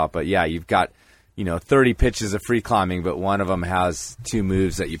think about. But yeah, you've got 30 pitches of free climbing, but one of them has 2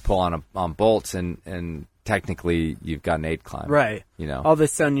 moves that you pull on bolts, and technically you've got an 8 climb. Right. All of a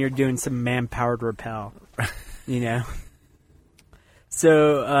sudden you're doing some man-powered rappel.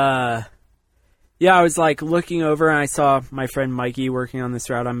 So I was like looking over and I saw my friend Mikey working on this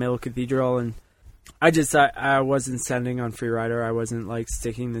route on Middle Cathedral, and I wasn't sending on Freerider. I wasn't like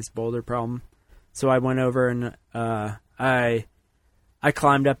sticking this boulder problem. So I went over and I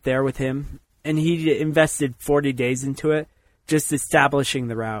climbed up there with him, and he invested 40 days into it, just establishing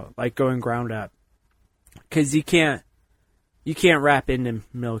the route, like going ground up. Because you can't wrap into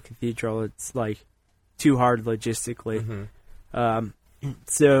Mill Cathedral. It's like too hard logistically.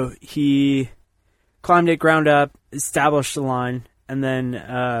 So he climbed it ground up, established the line, and then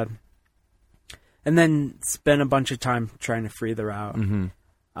and then spent a bunch of time trying to free the route. Mm-hmm.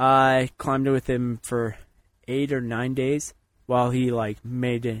 I climbed with him for 8 or 9 days while he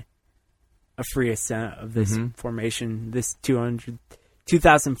made a free ascent of this formation, this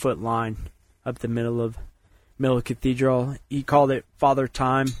 2,000 foot line up the middle of Cathedral. He called it Father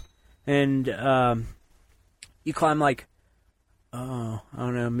Time, and you climb I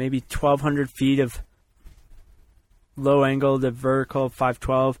don't know, maybe 1,200 feet of low angle to vertical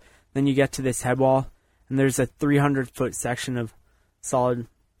 512. Then you get to this head wall, and there's a 300-foot section of solid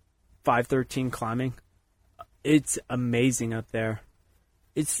 513 climbing. It's amazing up there.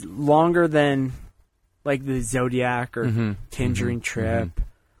 It's longer than the Zodiac or Tangerine Trip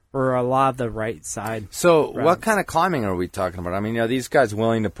or a lot of the right side. So routes. what kind of climbing are we talking about? I mean, are these guys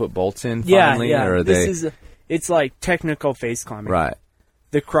willing to put bolts in Yeah, finally? yeah. Or are It's like technical face climbing. Right.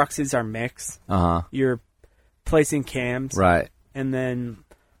 The cruxes are mixed. Uh-huh. You're placing cams. Right. And then,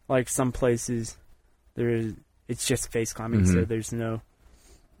 some places, it's just face climbing, so there's no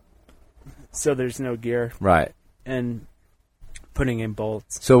gear. Right. And putting in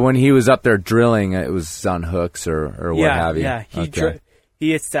bolts. So when he was up there drilling, it was on hooks or what have you? Yeah,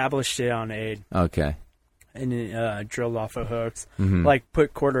 he established it on aid. Okay. And drilled off of hooks. Mm-hmm.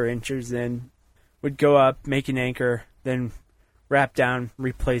 Put 1/4 inches in, would go up, make an anchor, then wrap down,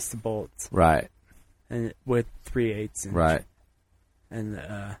 replace the bolts. Right. And with 3/8 inch. Right. And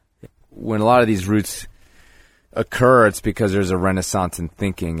when a lot of these routes occur, it's because there's a renaissance in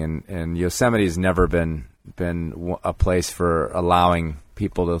thinking, and Yosemite's never been a place for allowing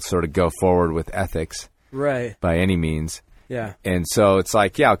people to sort of go forward with ethics. Right. By any means. Yeah. And so it's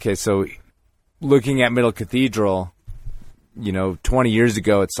so looking at Middle Cathedral, 20 years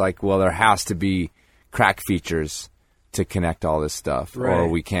ago, it's there has to be crack features to connect all this stuff, right. Or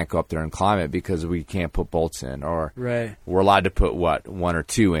we can't go up there and climb it because we can't put bolts in, or right. We're allowed to put 1 or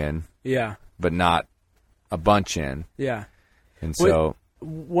 2 in, yeah, but not a bunch in, yeah. And so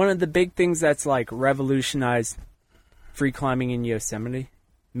one of the big things that's revolutionized free climbing in Yosemite,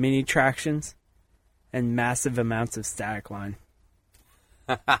 mini tractions, and massive amounts of static line.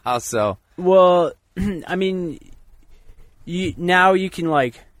 How so? Well, I mean, you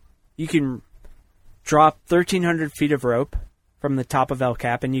can drop 1,300 feet of rope from the top of El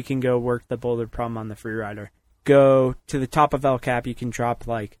Cap, and you can go work the boulder problem on the freerider. Go to the top of El Cap, you can drop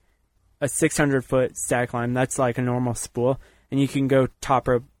a 600-foot static line. That's a normal spool, and you can go top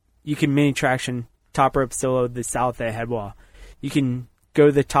rope. You can mini traction top rope solo the south head wall. You can go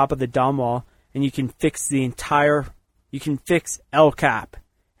to the top of the dome wall, and you can fix El Cap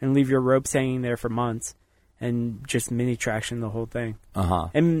and leave your ropes hanging there for months, and just mini traction the whole thing.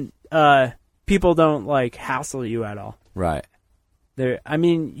 And people don't hassle you at all. Right. I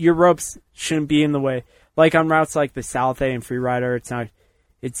mean, your ropes shouldn't be in the way. On routes like the South A and Freerider,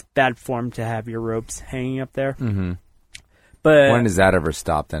 it's bad form to have your ropes hanging up there. Mm-hmm. But when has that ever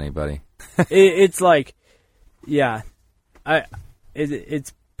stopped anybody? It's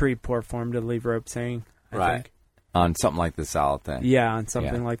pretty poor form to leave ropes hanging. I think. On something like the South A. Yeah, on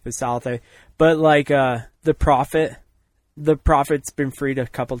something like the South A. But the Prophet's been freed a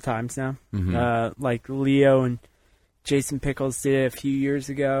couple times now. Mm-hmm. Leo and Jason Pickles did it a few years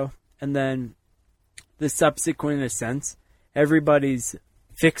ago. And then the subsequent ascents, everybody's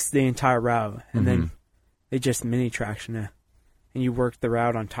fixed the entire route. And then they just mini traction it. And you work the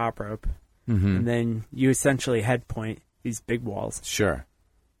route on top rope. Mm-hmm. And then you essentially head point these big walls. Sure.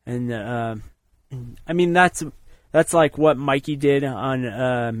 And, I mean, that's what Mikey did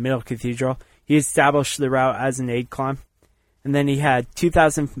on Middle Cathedral. He established the route as an aid climb. And then he had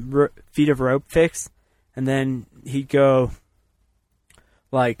 2,000 feet of rope fixed. And then he'd go,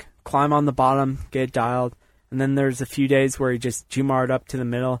 climb on the bottom, get it dialed. And then there's a few days where he just Jumar'd up to the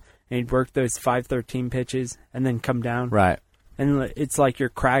middle. And he'd work those 513 pitches and then come down. Right. And it's you're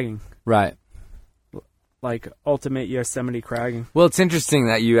cragging. Right. Ultimate Yosemite cragging. Well, it's interesting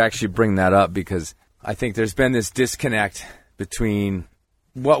that you actually bring that up, because I think there's been this disconnect between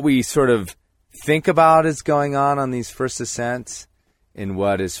what we sort of think about is going on these first ascents and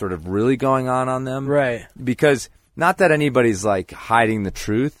what is sort of really going on them. Right. Because not that anybody's hiding the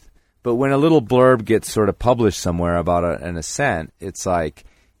truth, but when a little blurb gets sort of published somewhere about an ascent, it's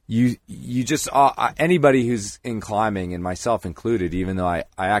you just anybody who's in climbing, and myself included, even though I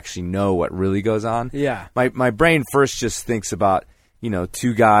actually know what really goes on. Yeah. My brain first just thinks about, 2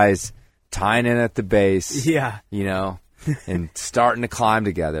 guys tying in at the base. Yeah. And starting to climb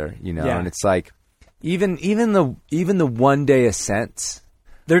together, Yeah. And it's even the 1 day ascents.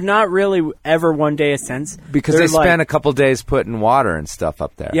 They're not really ever 1 day ascents. Because they spend a couple days putting water and stuff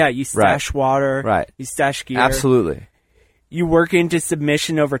up there. Yeah, you stash water. Right. You stash gear. Absolutely. You work into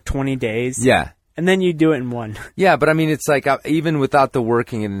submission over 20 days. Yeah. And then you do it in one. Yeah, but I mean, it's like even without the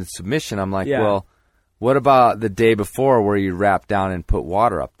working and the submission, I'm like, Yeah. well, what about the day before where you wrap down and put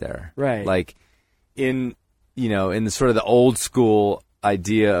water up there? Right. Like in the sort of the old school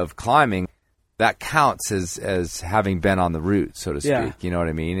idea of climbing, that counts as having been on the route, so to speak. Yeah. You know what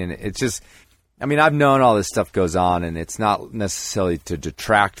I mean? And it's just, I mean, I've known all this stuff goes on, and it's not necessarily to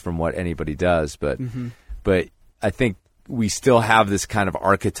detract from what anybody does, but I think we still have this kind of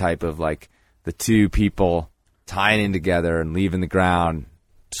archetype of like the two people tying in together and leaving the ground,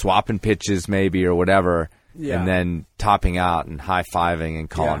 swapping pitches maybe or whatever, and then topping out and high-fiving and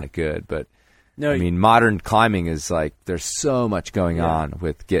calling it good. But No, I mean, modern climbing is like there's so much going on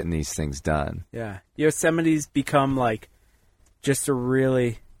with getting these things done. Yeah. Yosemite's become like just a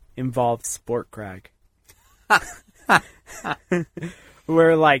really involved sport, Craig.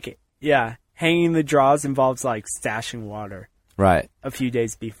 Where like, hanging the draws involves like stashing water Right. a few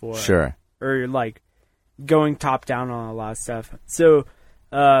days before. Sure. Or like going top down on a lot of stuff. So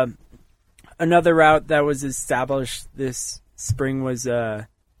another route that was established this spring was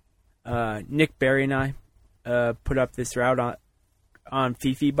Nick Berry and I put up this route on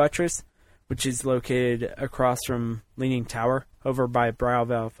Fifi Buttress, which is located across from Leaning Tower over by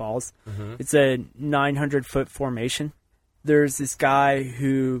Browville Falls. It's a 900-foot formation. There's this guy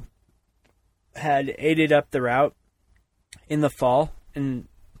who had aided up the route in the fall, and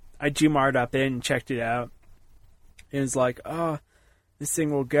I Jumar'd up in and checked it out. It was like, oh, this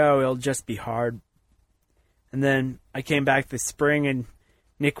thing will go. It'll just be hard. And then I came back this spring, and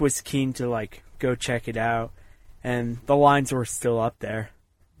Nick was keen to like go check it out, and the lines were still up there.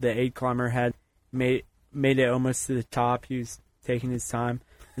 The aid climber had made it almost to the top. He was taking his time,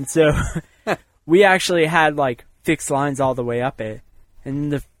 and so we actually had like fixed lines all the way up it.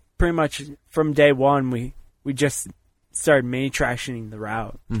 And pretty much from day one, we just started mini tractioning the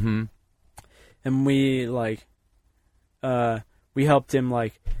route, and we like we helped him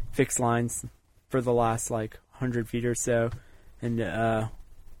like fix lines for the last like 100 feet or so, and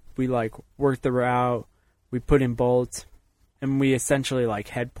we like worked the route, we put in bolts, and we essentially like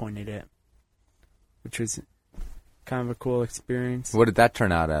head pointed it, which was kind of a cool experience. What did that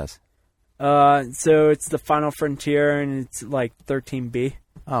turn out as? So it's the Final Frontier, and it's like 13B.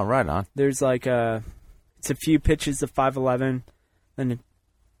 Oh, right on. There's like it's a few pitches of 511, then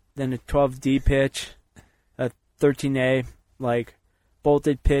a 12D pitch, a 13A like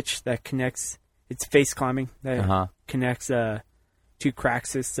bolted pitch that connects. It's face climbing that connects two crack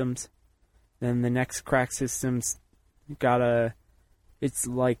systems. Then the next crack system's got it's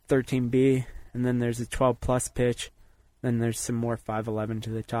like 13B, and then there's a 12 plus pitch. Then there's some more 511 to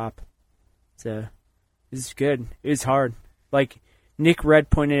the top. So it's good. It was hard. Like Nick red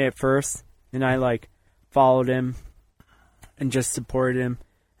pointed it first, and I like followed him and just supported him,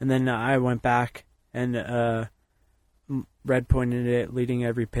 and then I went back and red pointed it, leading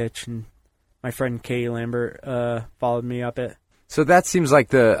every pitch, and my friend Katie Lambert followed me up it. So that seems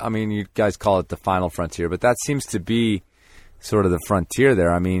like you guys call it the Final Frontier, but that seems to be sort of the frontier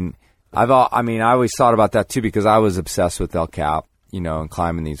there. I mean, I always thought about that too because I was obsessed with El Cap, and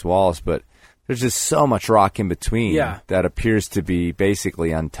climbing these walls, but there's just so much rock in between that appears to be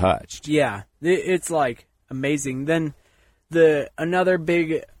basically untouched. Yeah, it's like amazing. Then another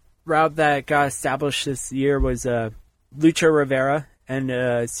big route that got established this year was Lucho Rivera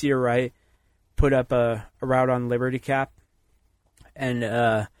and Cedar Wright put up a route on Liberty Cap. And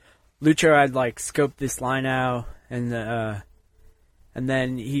Lucho had like scoped this line out, and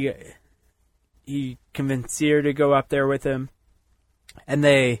then he convinced Sear to go up there with him, and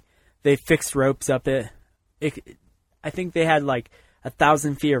they fixed ropes up it. I think they had like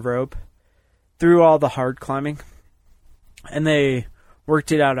 1,000 feet of rope through all the hard climbing, and they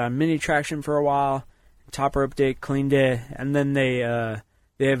worked it out on mini traction for a while. Top roped it, cleaned it, and then they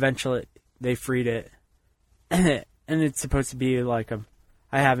eventually freed it. And it's supposed to be like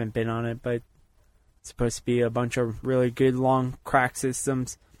I haven't been on it, but it's supposed to be a bunch of really good long crack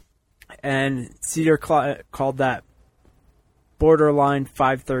systems. And Cedar called that borderline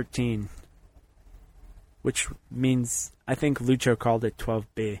 513, which means I think Lucho called it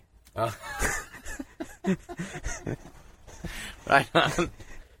 12B. Oh. Right on.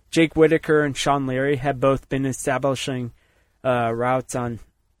 Jake Whitaker and Sean Leary have both been establishing routes on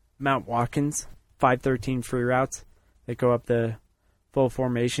Mount Watkins, 513 free routes. They go up the full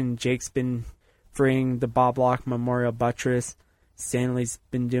formation. Jake's been freeing the Bob Locke Memorial Buttress. Stanley's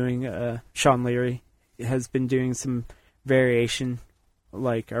been doing, Sean Leary has been doing some variation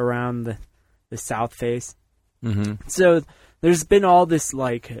like around the south face. Mm-hmm. So there's been all this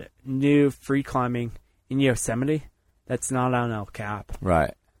like new free climbing in Yosemite that's not on El Cap.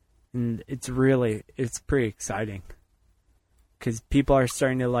 Right. And it's pretty exciting. Because people are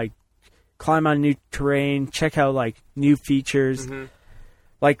starting to, like, climb on new terrain, check out, like, new features. Mm-hmm.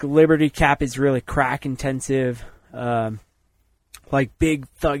 Like, Liberty Cap is really crack intensive. Like, big,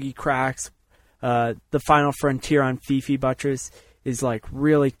 thuggy cracks. The Final Frontier on Fifi Buttress is, like,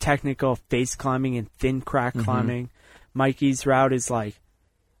 really technical face climbing and thin crack climbing. Mikey's route is, like,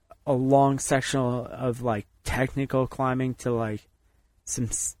 a long sectional of, like, technical climbing to, like,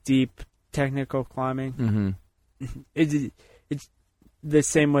 some steep technical climbing. It's the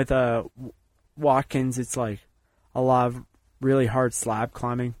same with Watkins. It's, like, a lot of really hard slab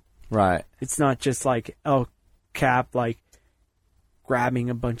climbing. Right. It's not just, like, El Cap, like, grabbing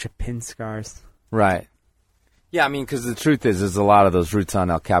a bunch of pin scars. Right. Yeah, I mean, because the truth is a lot of those routes on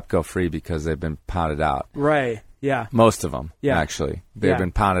El Cap go free because they've been pounded out. Right. Yeah. Most of them, yeah. Actually. They've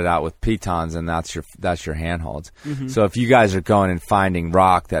been pounded out with pitons, and that's your handholds. So if you guys are going and finding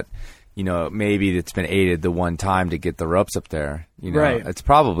rock that, you know, maybe it's been aided the one time to get the ropes up there, you know, it's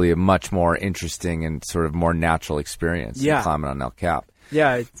probably a much more interesting and sort of more natural experience than climbing on El Cap.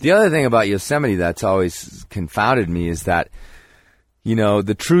 Yeah. The other thing about Yosemite that's always confounded me is that, you know,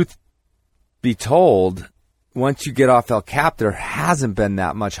 the truth be told, once you get off El Cap, there hasn't been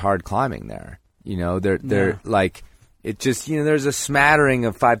that much hard climbing there. You know, they're like, it just, you know, there's a smattering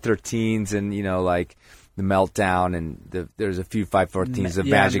of 513s and, you know, like the Meltdown and there's a few 514s of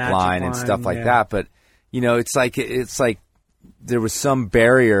Magic Line and stuff like that. But, you know, it's like there was some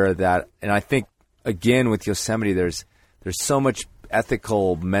barrier that, and I think, again, with Yosemite, there's so much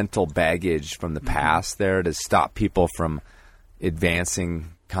ethical, mental baggage from the past there to stop people from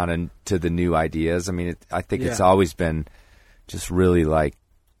advancing kind of to the new ideas. I mean, I think it's always been just really like,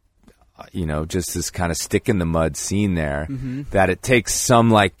 you know, just this kind of stick in the mud scene there that it takes some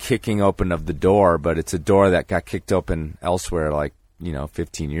like kicking open of the door, but it's a door that got kicked open elsewhere like, you know,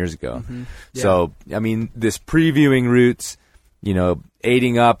 15 years ago. So, I mean, this previewing routes, you know,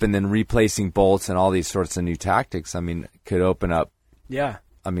 aiding up and then replacing bolts and all these sorts of new tactics, I mean, could open up, I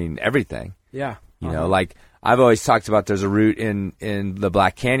mean, everything. Yeah. You know, like I've always talked about there's a route in the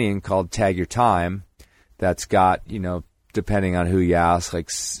Black Canyon called Tag Your Time that's got, you know, depending on who you ask, like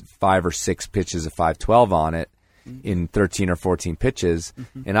 5 or 6 pitches of 512 on it in 13 or 14 pitches.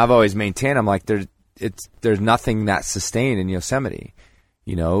 And I've always maintained, I'm like, there's nothing that sustained in Yosemite.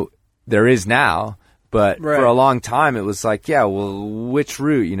 You know, there is now, but for a long time it was like, yeah, well, which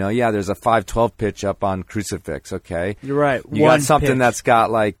route? You know, yeah, there's a 512 pitch up on Crucifix. Okay. You're right. You got something that's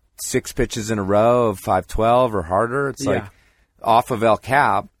got like 6 pitches in a row of 512 or harder. It's like off of El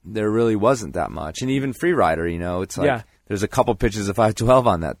Cap, there really wasn't that much. And even Freerider, you know, it's like there's a couple pitches of 512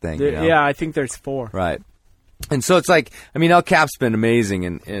 on that thing. You know? Yeah, I think there's 4. Right. And so it's like, I mean, El Cap's been amazing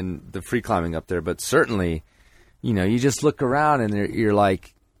in the free climbing up there, but certainly, you know, you just look around and you're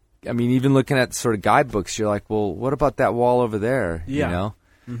like, I mean, even looking at sort of guidebooks, you're like, well, what about that wall over there? You know?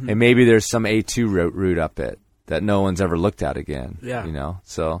 And maybe there's some A2 route up it that no one's ever looked at again. Yeah. You know?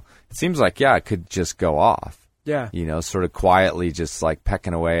 So it seems like, it could just go off. Yeah. You know, sort of quietly just like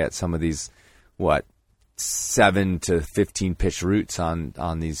pecking away at some of these, 7 to 15 pitch routes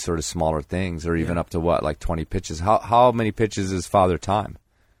on these sort of smaller things, or even up to like 20 pitches. How many pitches is Father Time?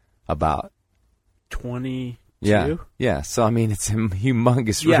 About 22. Yeah. So I mean, it's a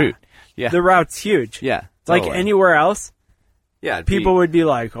humongous route. Yeah, the route's huge. Yeah, totally. Like anywhere else. Yeah, people would be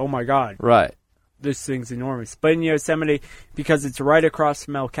like, "Oh my god, right, this thing's enormous." But in Yosemite, because it's right across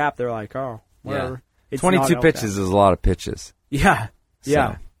from El Cap, they're like, "Oh, whatever." Yeah. 22 pitches is a lot of pitches. Yeah,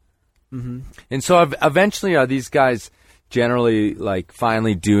 yeah. And so eventually, are these guys generally like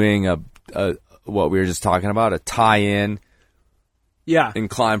finally doing a what we were just talking about, a tie-in? Yeah. And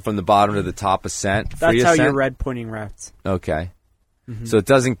climb from the bottom to the top ascent? That's how you're red pointing routes. Okay. So it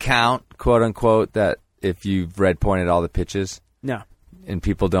doesn't count, quote unquote, that if you've red pointed all the pitches? No. And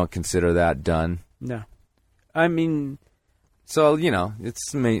people don't consider that done? No. I mean. So, you know,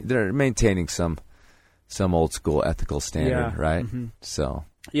 they're maintaining some old school ethical standard, right? So.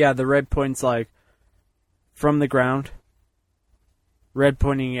 Yeah, the red point's like from the ground, red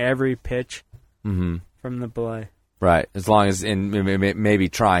pointing every pitch from the belay. Right, as long as maybe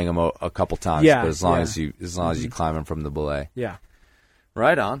trying them a couple times, but as long as you climb them from the belay. Yeah.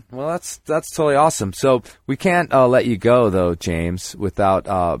 Right on. Well, that's totally awesome. So we can't let you go though, James, without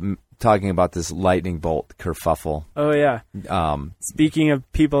talking about this lightning bolt kerfuffle. Oh yeah. Speaking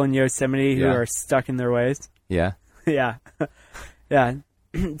of people in Yosemite who are stuck in their ways. Yeah. Yeah. Yeah.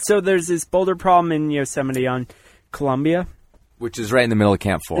 So there's this boulder problem in Yosemite on Columbia. Which is right in the middle of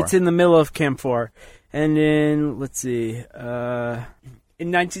Camp 4. It's in the middle of Camp 4. And in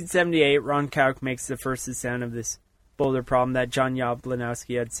 1978, Ron Kauk makes the first ascent of this boulder problem that John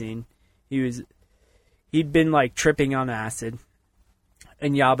Yablonowski had seen. He'd been like tripping on acid,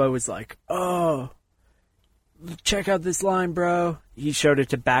 and Yaba was like, "Oh, check out this line, bro." He showed it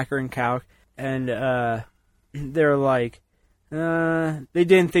to Backer and Kauk, and they're like, they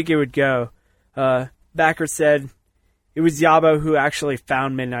didn't think it would go. Backer said it was Yaba who actually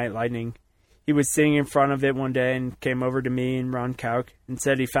found Midnight Lightning. He was sitting in front of it one day and came over to me and Ron Kauk and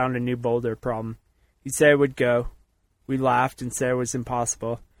said he found a new boulder problem. He said it would go. We laughed and said it was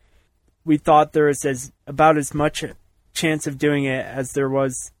impossible. We thought there was about as much chance of doing it as there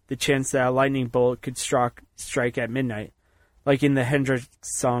was the chance that a lightning bolt could strike at midnight, like in the Hendrix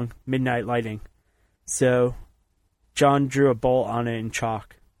song Midnight Lightning. So John drew a bolt on it in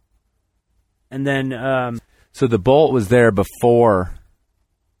chalk. And then... so the bolt was there before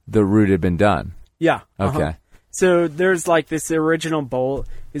the route had been done? Yeah. Okay. So there's like this original bolt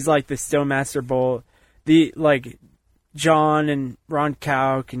is like the Stonemaster bolt. The like John and Ron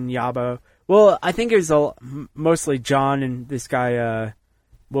Kauk and Yabo. Well, I think it was mostly John and this guy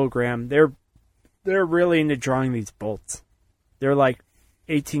Will Graham. They're really into drawing these bolts. They're like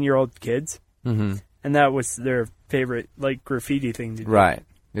 18-year-old kids, and that was their favorite like graffiti thing to do. Right.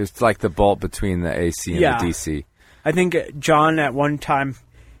 It's like the bolt between the AC and the DC. I think John at one time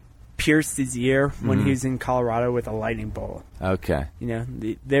pierced his ear when he was in Colorado with a lightning bolt. Okay. You know,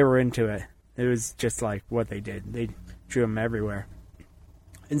 they were into it. It was just like what they did. They drew them everywhere.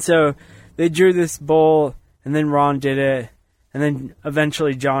 And so they drew this bolt, and then Ron did it, and then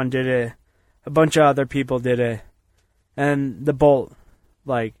eventually John did it. A bunch of other people did it. And the bolt,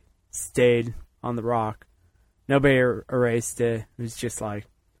 like, stayed on the rock. Nobody erased it. It was just like,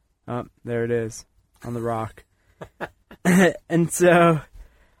 oh, there it is on the rock. And so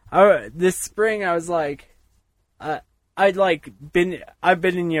this spring I was like, I've been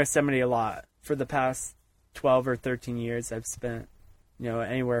in Yosemite a lot for the past 12 or 13 years. I've spent,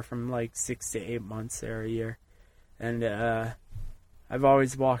 anywhere from like 6 to 8 months there a year. And I've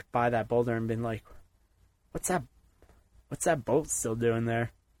always walked by that boulder and been like, what's that bolt still doing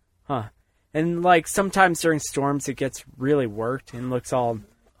there? Huh. And like sometimes during storms it gets really worked and looks all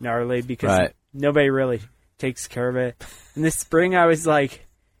gnarly because nobody really takes care of it. And this spring I was like,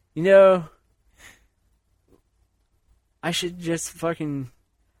 I should just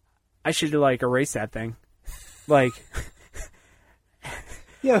like erase that thing. Like,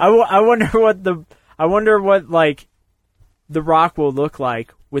 yeah. I wonder what like the rock will look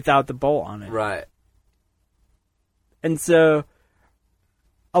like without the bolt on it. Right. And so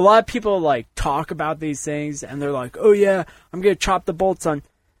a lot of people like talk about these things and they're like, oh yeah, I'm going to chop the bolts on,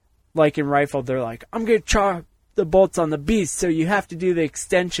 like in Rifle, they're like, I'm going to chop the bolts on the Beast. So you have to do the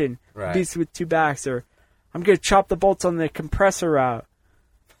extension, Beast with two backs, or I'm going to chop the bolts on the compressor route.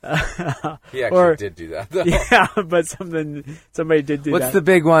 He actually did do that, though. Yeah, but somebody did do that. What's the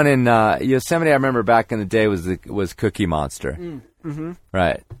big one in Yosemite? I remember back in the day was Cookie Monster. Mm-hmm.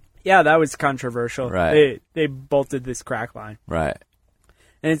 Right. Yeah, that was controversial. Right. They bolted this crack line. Right.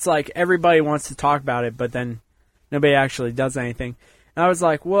 And it's like everybody wants to talk about it, but then nobody actually does anything. And I was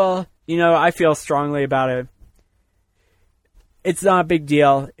like, well, I feel strongly about it. It's not a big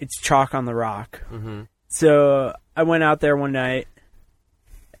deal. It's chalk on the rock. Mm-hmm. So I went out there one night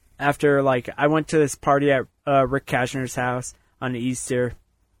after, I went to this party at Rick Kashner's house on Easter.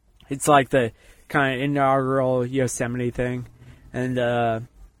 It's like the kind of inaugural Yosemite thing. And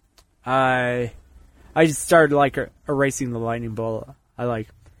I just started, erasing the lightning bolt. I,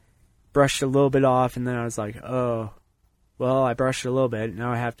 brushed a little bit off, and then I was like, oh, well, I brushed a little bit.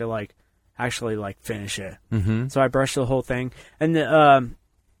 Now I have to, actually, finish it. Mm-hmm. So I brushed the whole thing. And the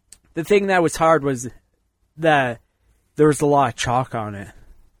thing that was hard was that there was a lot of chalk on it.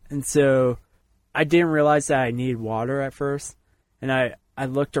 And so I didn't realize that I needed water at first. And I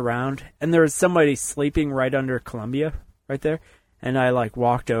looked around, and there was somebody sleeping right under Columbia right there. And I,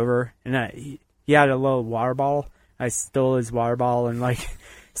 walked over, and he had a little water bottle. I stole his water bottle and,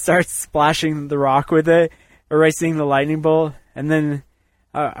 started splashing the rock with it, erasing the lightning bolt. And then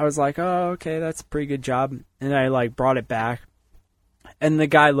I was like, oh, okay, that's a pretty good job. And I, brought it back. And the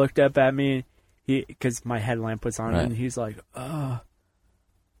guy looked up at me, because my headlamp was on, and he's like, oh,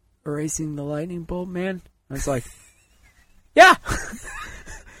 erasing the lightning bolt, man? I was like, yeah!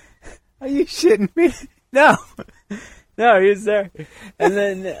 Are you shitting me? No, he was there. And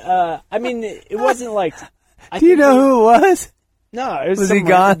then, it wasn't do you know who it was? No, it was he some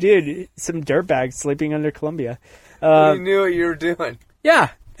gone? Dude, some dirtbag sleeping under Columbia. You knew what you were doing.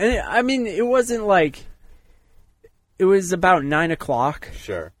 Yeah, and it wasn't it was about 9 o'clock.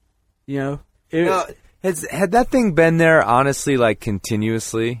 Sure. Had that thing been there, honestly,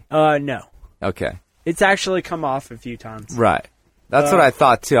 continuously? No. Okay. It's actually come off a few times. Right. That's what I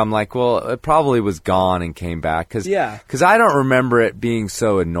thought, too. I'm like, well, it probably was gone and came back. Cause I don't remember it being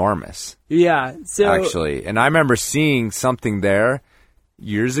so enormous. Yeah. So actually. And I remember seeing something there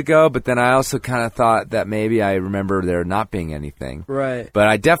years ago, but then I also kind of thought that maybe I remember there not being anything. Right.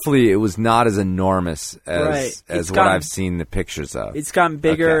 But it was not as enormous as what I've seen the pictures of. It's gotten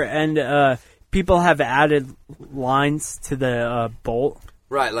bigger, and people have added lines to the bolt.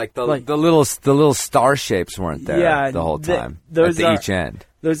 Right, like the little star shapes weren't there the whole time each end.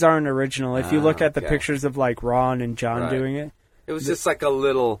 Those aren't original. If you look at the pictures of like Ron and John doing it, it was just like a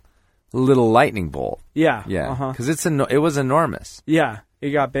little lightning bolt. Yeah, because it was enormous. Yeah,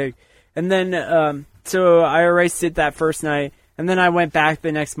 it got big, and then so I erased it that first night, and then I went back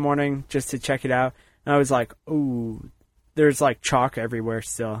the next morning just to check it out, and I was like, "Ooh, there's like chalk everywhere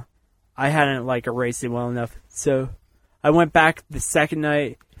still." I hadn't like erased it well enough, so I went back the second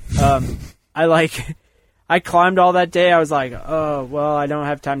night. I climbed all that day. I was like, oh, well, I don't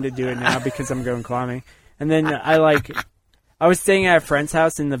have time to do it now because I'm going climbing. And then I was staying at a friend's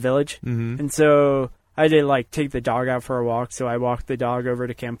house in the village. Mm-hmm. And so I did take the dog out for a walk. So I walked the dog over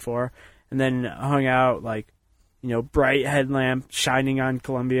to Camp 4 and then hung out bright headlamp shining on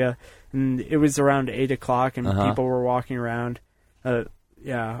Columbia. And it was around 8 o'clock and people were walking around. A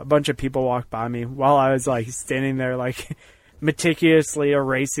bunch of people walked by me while I was standing there meticulously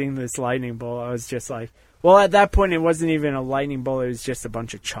erasing this lightning bolt. I was just well, at that point it wasn't even a lightning bolt, it was just a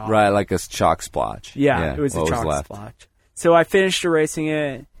bunch of chalk. Right, like a chalk splotch. Yeah, it was a chalk splotch. So I finished erasing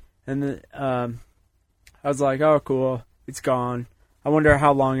it, and I was like, oh, cool, it's gone. I wonder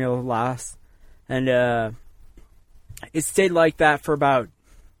how long it'll last. And it stayed like that for about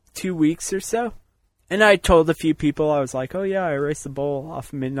 2 weeks or so. And I told a few people, I was like, oh, yeah, I erased the bowl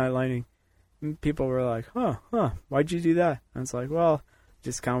off of Midnight Lightning. And people were like, why'd you do that? I was like, well,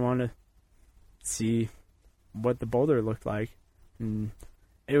 just kind of wanted to see what the boulder looked like. And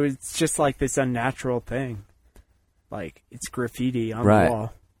it was just this unnatural thing. It's graffiti on the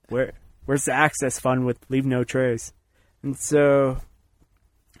wall. Where's the access fund with Leave No Trace? And so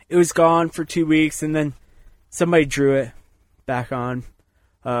it was gone for 2 weeks, and then somebody drew it back on,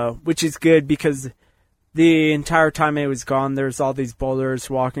 which is good because the entire time it was gone, there's all these boulders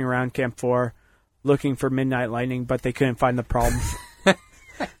walking around Camp 4 looking for Midnight Lightning, but they couldn't find the problem.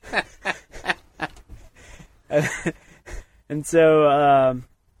 And so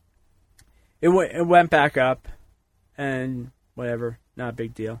it went back up, and whatever, not a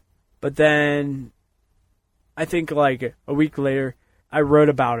big deal. But then I think a week later, I wrote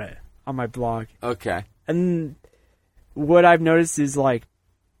about it on my blog. Okay. And what I've noticed is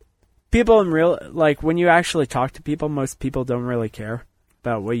people in real, when you actually talk to people, most people don't really care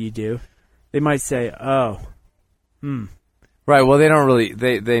about what you do. They might say, Right, well, they don't really,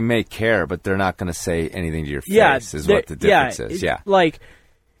 they may care, but they're not going to say anything to your face, is what the difference is. Yeah.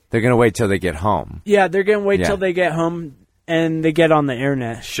 They're going to wait till they get home. Yeah, they're going to wait till they get home and they get on the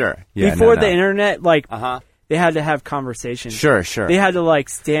internet. Sure. Yeah, Before the internet, they had to have conversations. Sure. They had to,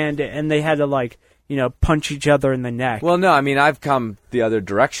 stand and they had to, punch each other in the neck. Well, no, I mean, I've come the other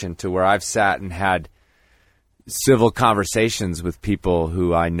direction to where I've sat and had civil conversations with people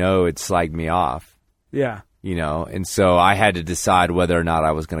who I know had slagged me off. Yeah. And so I had to decide whether or not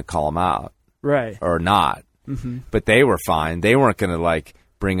I was going to call them out. Right. Or not. Mm-hmm. But they were fine. They weren't going to,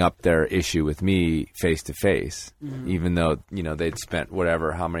 bring up their issue with me face to face, even though, they'd spent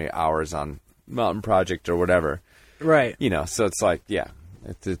how many hours on Mountain Project or whatever. Right. So it's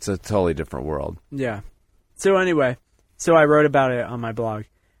it's a totally different world. Yeah. So anyway, I wrote about it on my blog,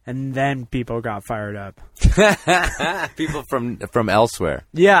 and then people got fired up. People from elsewhere.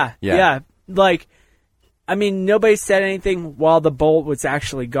 Yeah. I mean, nobody said anything while the bolt was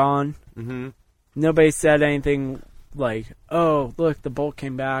actually gone. Mm-hmm. Nobody said anything oh, look, the bolt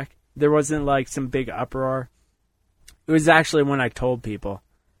came back. There wasn't some big uproar. It was actually when I told people.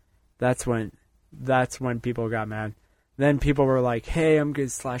 That's when people got mad. Then people were like, hey, I'm going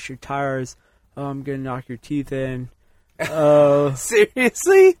to slash your tires. Oh, I'm going to knock your teeth in. Oh.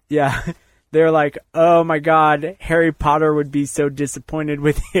 Seriously? Yeah. They're like, oh my God, Harry Potter would be so disappointed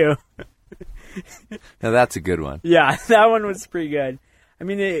with you. Now that's a good one. Yeah, that one was pretty good. I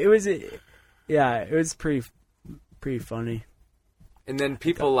mean, it was pretty funny. And then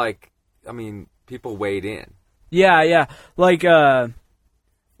people people weighed in. Yeah. Like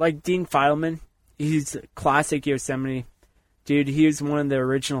Dean Fidelman, he's a classic Yosemite dude. He was one of the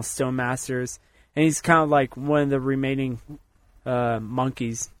original Stone Masters, and he's kind of one of the remaining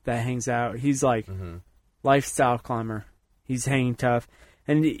monkeys that hangs out. He's lifestyle climber. He's hanging tough.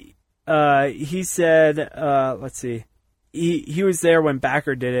 And he said, let's see, he was there when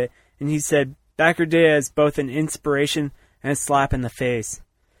Backer did it, and he said Backer did it as both an inspiration and a slap in the face.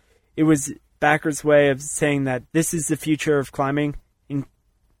 It was Backer's way of saying that this is the future of climbing, and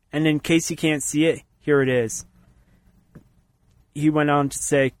in case you can't see it, here it is. He went on to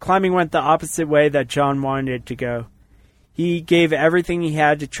say, climbing went the opposite way that John wanted it to go. He gave everything he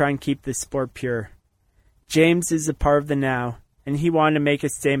had to try and keep the sport pure. James is a part of the now, and he wanted to make a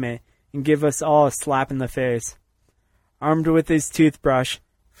statement and give us all a slap in the face. Armed with his toothbrush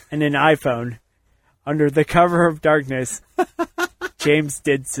and an iPhone, under the cover of darkness, James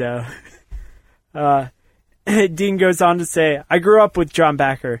did so. Dean goes on to say, I grew up with John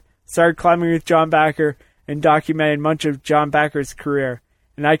Backer, started climbing with John Backer, and documented much of John Backer's career,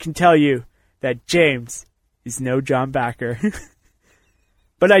 and I can tell you that James is no John Backer.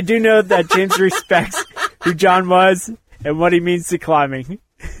 But I do know that James respects who John was and what he means to climbing.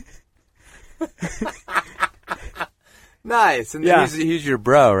 Nice. And Yeah. he's your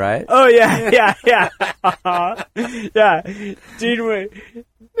bro, right? Oh, yeah. Yeah.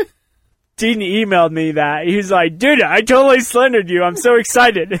 Dean emailed me that. He was like, dude, I totally slendered you. I'm so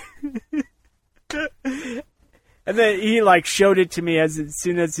excited. And then he, like, showed it to me as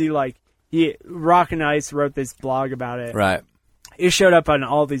soon as Rock and Ice wrote this blog about it. Right. It showed up on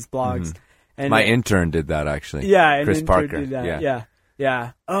all these blogs. And My intern did that, actually. Yeah, and Chris intern Parker. did that.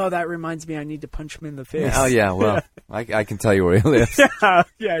 Yeah. Oh, that reminds me, I need to punch him in the face. Oh, yeah. Well, I can tell you where he lives.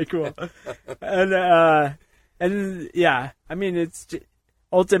 Yeah, cool. And yeah, I mean,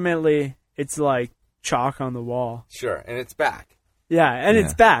 ultimately, it's like chalk on the wall. Sure. And it's back. Yeah, and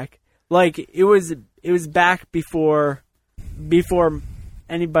it's back. Like, it was back before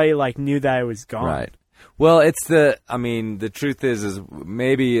anybody, like, knew that it was gone. Right. Well, the truth is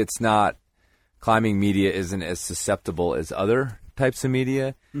maybe it's not, climbing media isn't as susceptible as other types of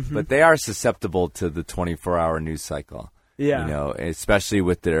media, but they are susceptible to the 24-hour news cycle. Yeah. You know, especially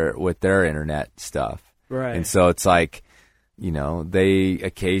with their internet stuff. Right. And so it's like, you know, they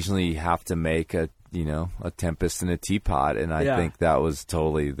occasionally have to make a tempest in a teapot, and I think that was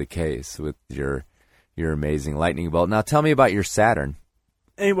totally the case with your amazing lightning bolt. Now tell me about your Saturn.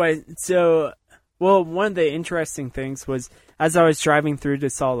 Anyway, so, well, one of the interesting things was, as I was driving through to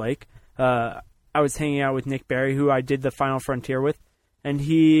Salt Lake, I was hanging out with Nick Berry, who I did the Final Frontier with, and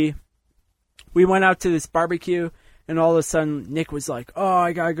we went out to this barbecue, and all of a sudden Nick was like, oh,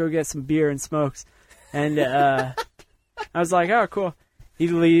 I gotta go get some beer and smokes. And I was like, oh, cool. He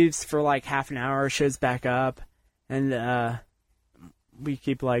leaves for like half an hour, shows back up, and we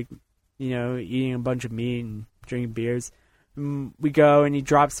keep, like, you know, eating a bunch of meat and drinking beers. And we go, and he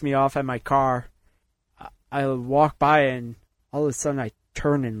drops me off at my car. I walk by, and all of a sudden I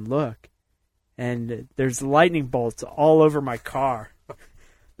turn and look, and there's lightning bolts all over my car.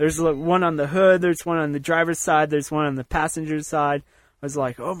 There's one on the hood, there's one on the driver's side, there's one on the passenger's side. I was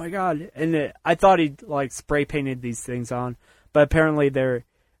like, oh my God. And I thought he'd, like, spray painted these things on, but apparently they're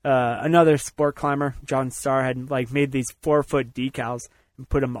another sport climber, John Starr, had, like, made these 4-foot decals and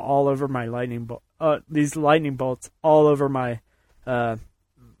put them all over my these lightning bolts all over my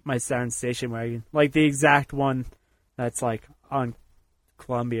my Saturn station wagon, like the exact one that's, like, on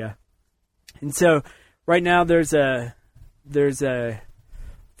Columbia. And so right now there's a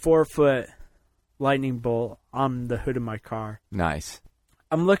 4-foot lightning bolt on the hood of my car. Nice.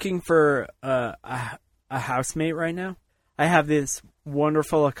 I'm looking for a housemate right now. I have this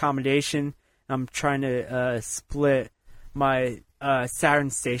wonderful accommodation. I'm trying to split my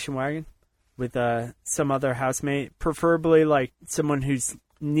Saturn station wagon with some other housemate, preferably like someone who's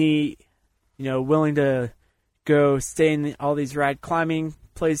neat, you know, willing to go stay in all these rad climbing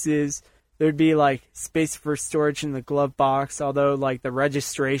places. There'd be, like, space for storage in the glove box, although, like, the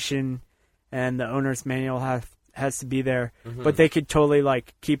registration and the owner's manual has to be there. But they could totally,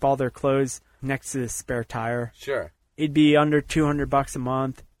 like, keep all their clothes next to the spare tire. Sure. It'd be under $200 a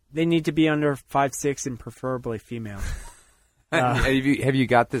month. They need to be under 5'6" and preferably female. Have you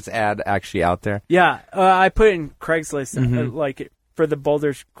got this ad actually out there? Yeah, I put it in Craigslist, like, for the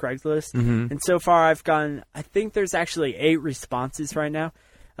Boulders Craigslist. And so far I've gotten, I think there's actually 8 responses right now.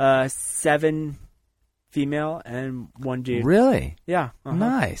 7 female and 1 dude. Really? Yeah.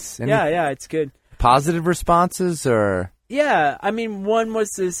 Nice. Yeah, it's good. Positive responses or? Yeah, I mean, one was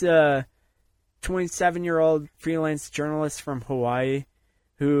this 27-year-old freelance journalist from Hawaii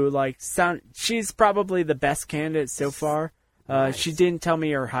who, like, she's probably the best candidate so far. Nice. She didn't tell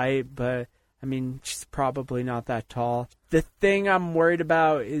me her height, but, I mean, she's probably not that tall. The thing I'm worried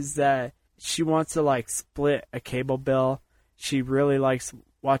about is that she wants to, like, split a cable bill. She really likes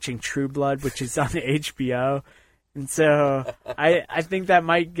watching True Blood, which is on HBO. And so I think that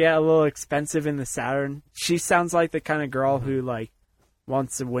might get a little expensive in the Saturn. She sounds like the kind of girl who, like,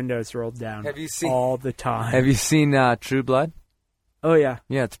 wants the windows rolled down. Have you seen- all the time? Have you seen True Blood? Oh yeah,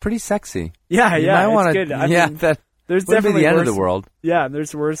 Yeah, it's pretty sexy. yeah, You yeah. might It's wanna- good. I yeah, mean, that there's wouldn't be definitely the end worse, of the world. Yeah,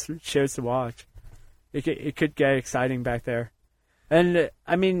 there's worse shows to watch. It could get exciting back there, and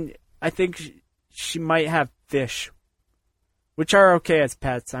I mean, I think she might have fish, which are okay as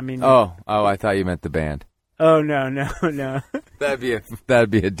pets. I mean, Oh, I thought you meant the band. oh no. That'd be a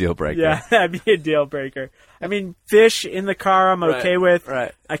deal breaker. Yeah, that'd be a deal breaker. I mean, fish in the car I'm okay with.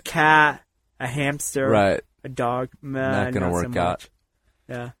 Right. A cat, a hamster, Right. a dog, Not gonna work so out. much.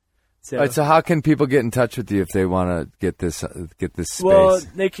 Yeah. So, All right, so how can people get in touch with you if they want to get this space? well,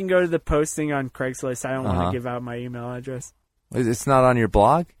 they can go to the posting on Craigslist. I don't want Uh-huh. to give out my email address. It's not on your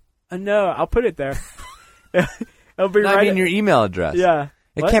blog? No, I'll put it there. It'll be No, right. I mean your email address. Yeah.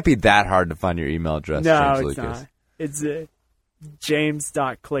 It What? can't be that hard to find your email address, No, James it's Lucas. not. It's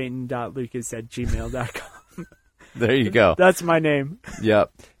james.clayton.lucas@gmail.com. There you go. That's my name.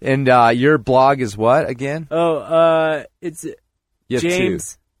 Yep. And your blog is what again? Oh, it's You have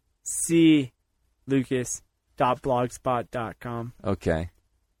James C. Lucas.blogspot.com. two. Okay.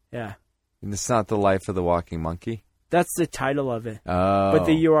 Yeah. And it's not The Life of the Walking Monkey? That's the title of it. Oh. But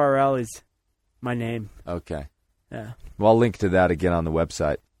the URL is my name. Okay. Yeah. Well, I'll link to that again on the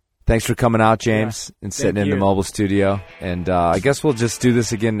website. Thanks for coming out, James, and sitting Thank in the you. mobile studio. And I guess we'll just do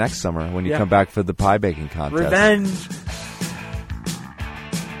this again next summer when you Yeah. come back for the pie baking contest. Revenge.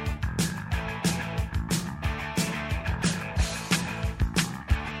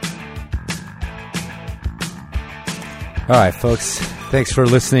 All right, folks. Thanks for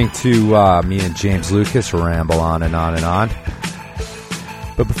listening to me and James Lucas ramble on and on and on.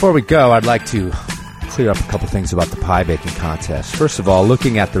 But before we go, I'd like to clear up a couple things about the pie baking contest. First of all,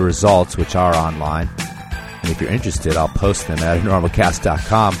 looking at the results, which are online, and if you're interested, I'll post them at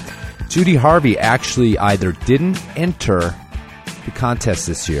enormocast.com. Judy Harvey actually either didn't enter the contest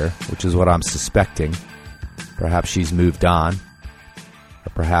this year, which is what I'm suspecting. Perhaps she's moved on, or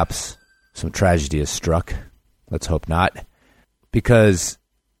perhaps some tragedy has struck. Let's hope not. Because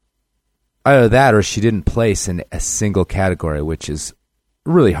either that or she didn't place in a single category, which is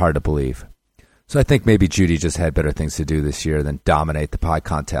really hard to believe. So I think maybe Judy just had better things to do this year than dominate the pie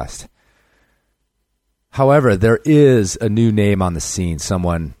contest. However, there is a new name on the scene,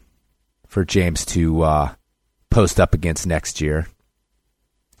 someone for James to post up against next year.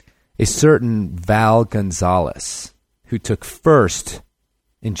 A certain Val Gonzalez, who took first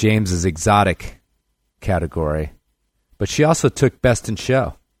in James's exotic category, but she also took best in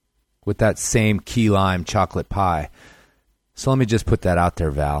show with that same key lime chocolate pie. So let me just put that out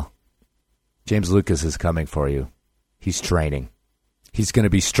there, Val. James Lucas is coming for you. He's training. He's going to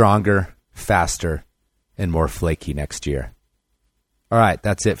be stronger, faster, and more flaky next year. All right,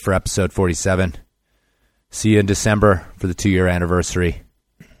 that's it for episode 47. See you in December for the 2-year anniversary.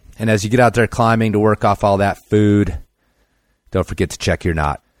 And as you get out there climbing to work off all that food, don't forget to check your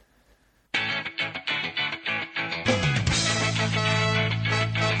knot.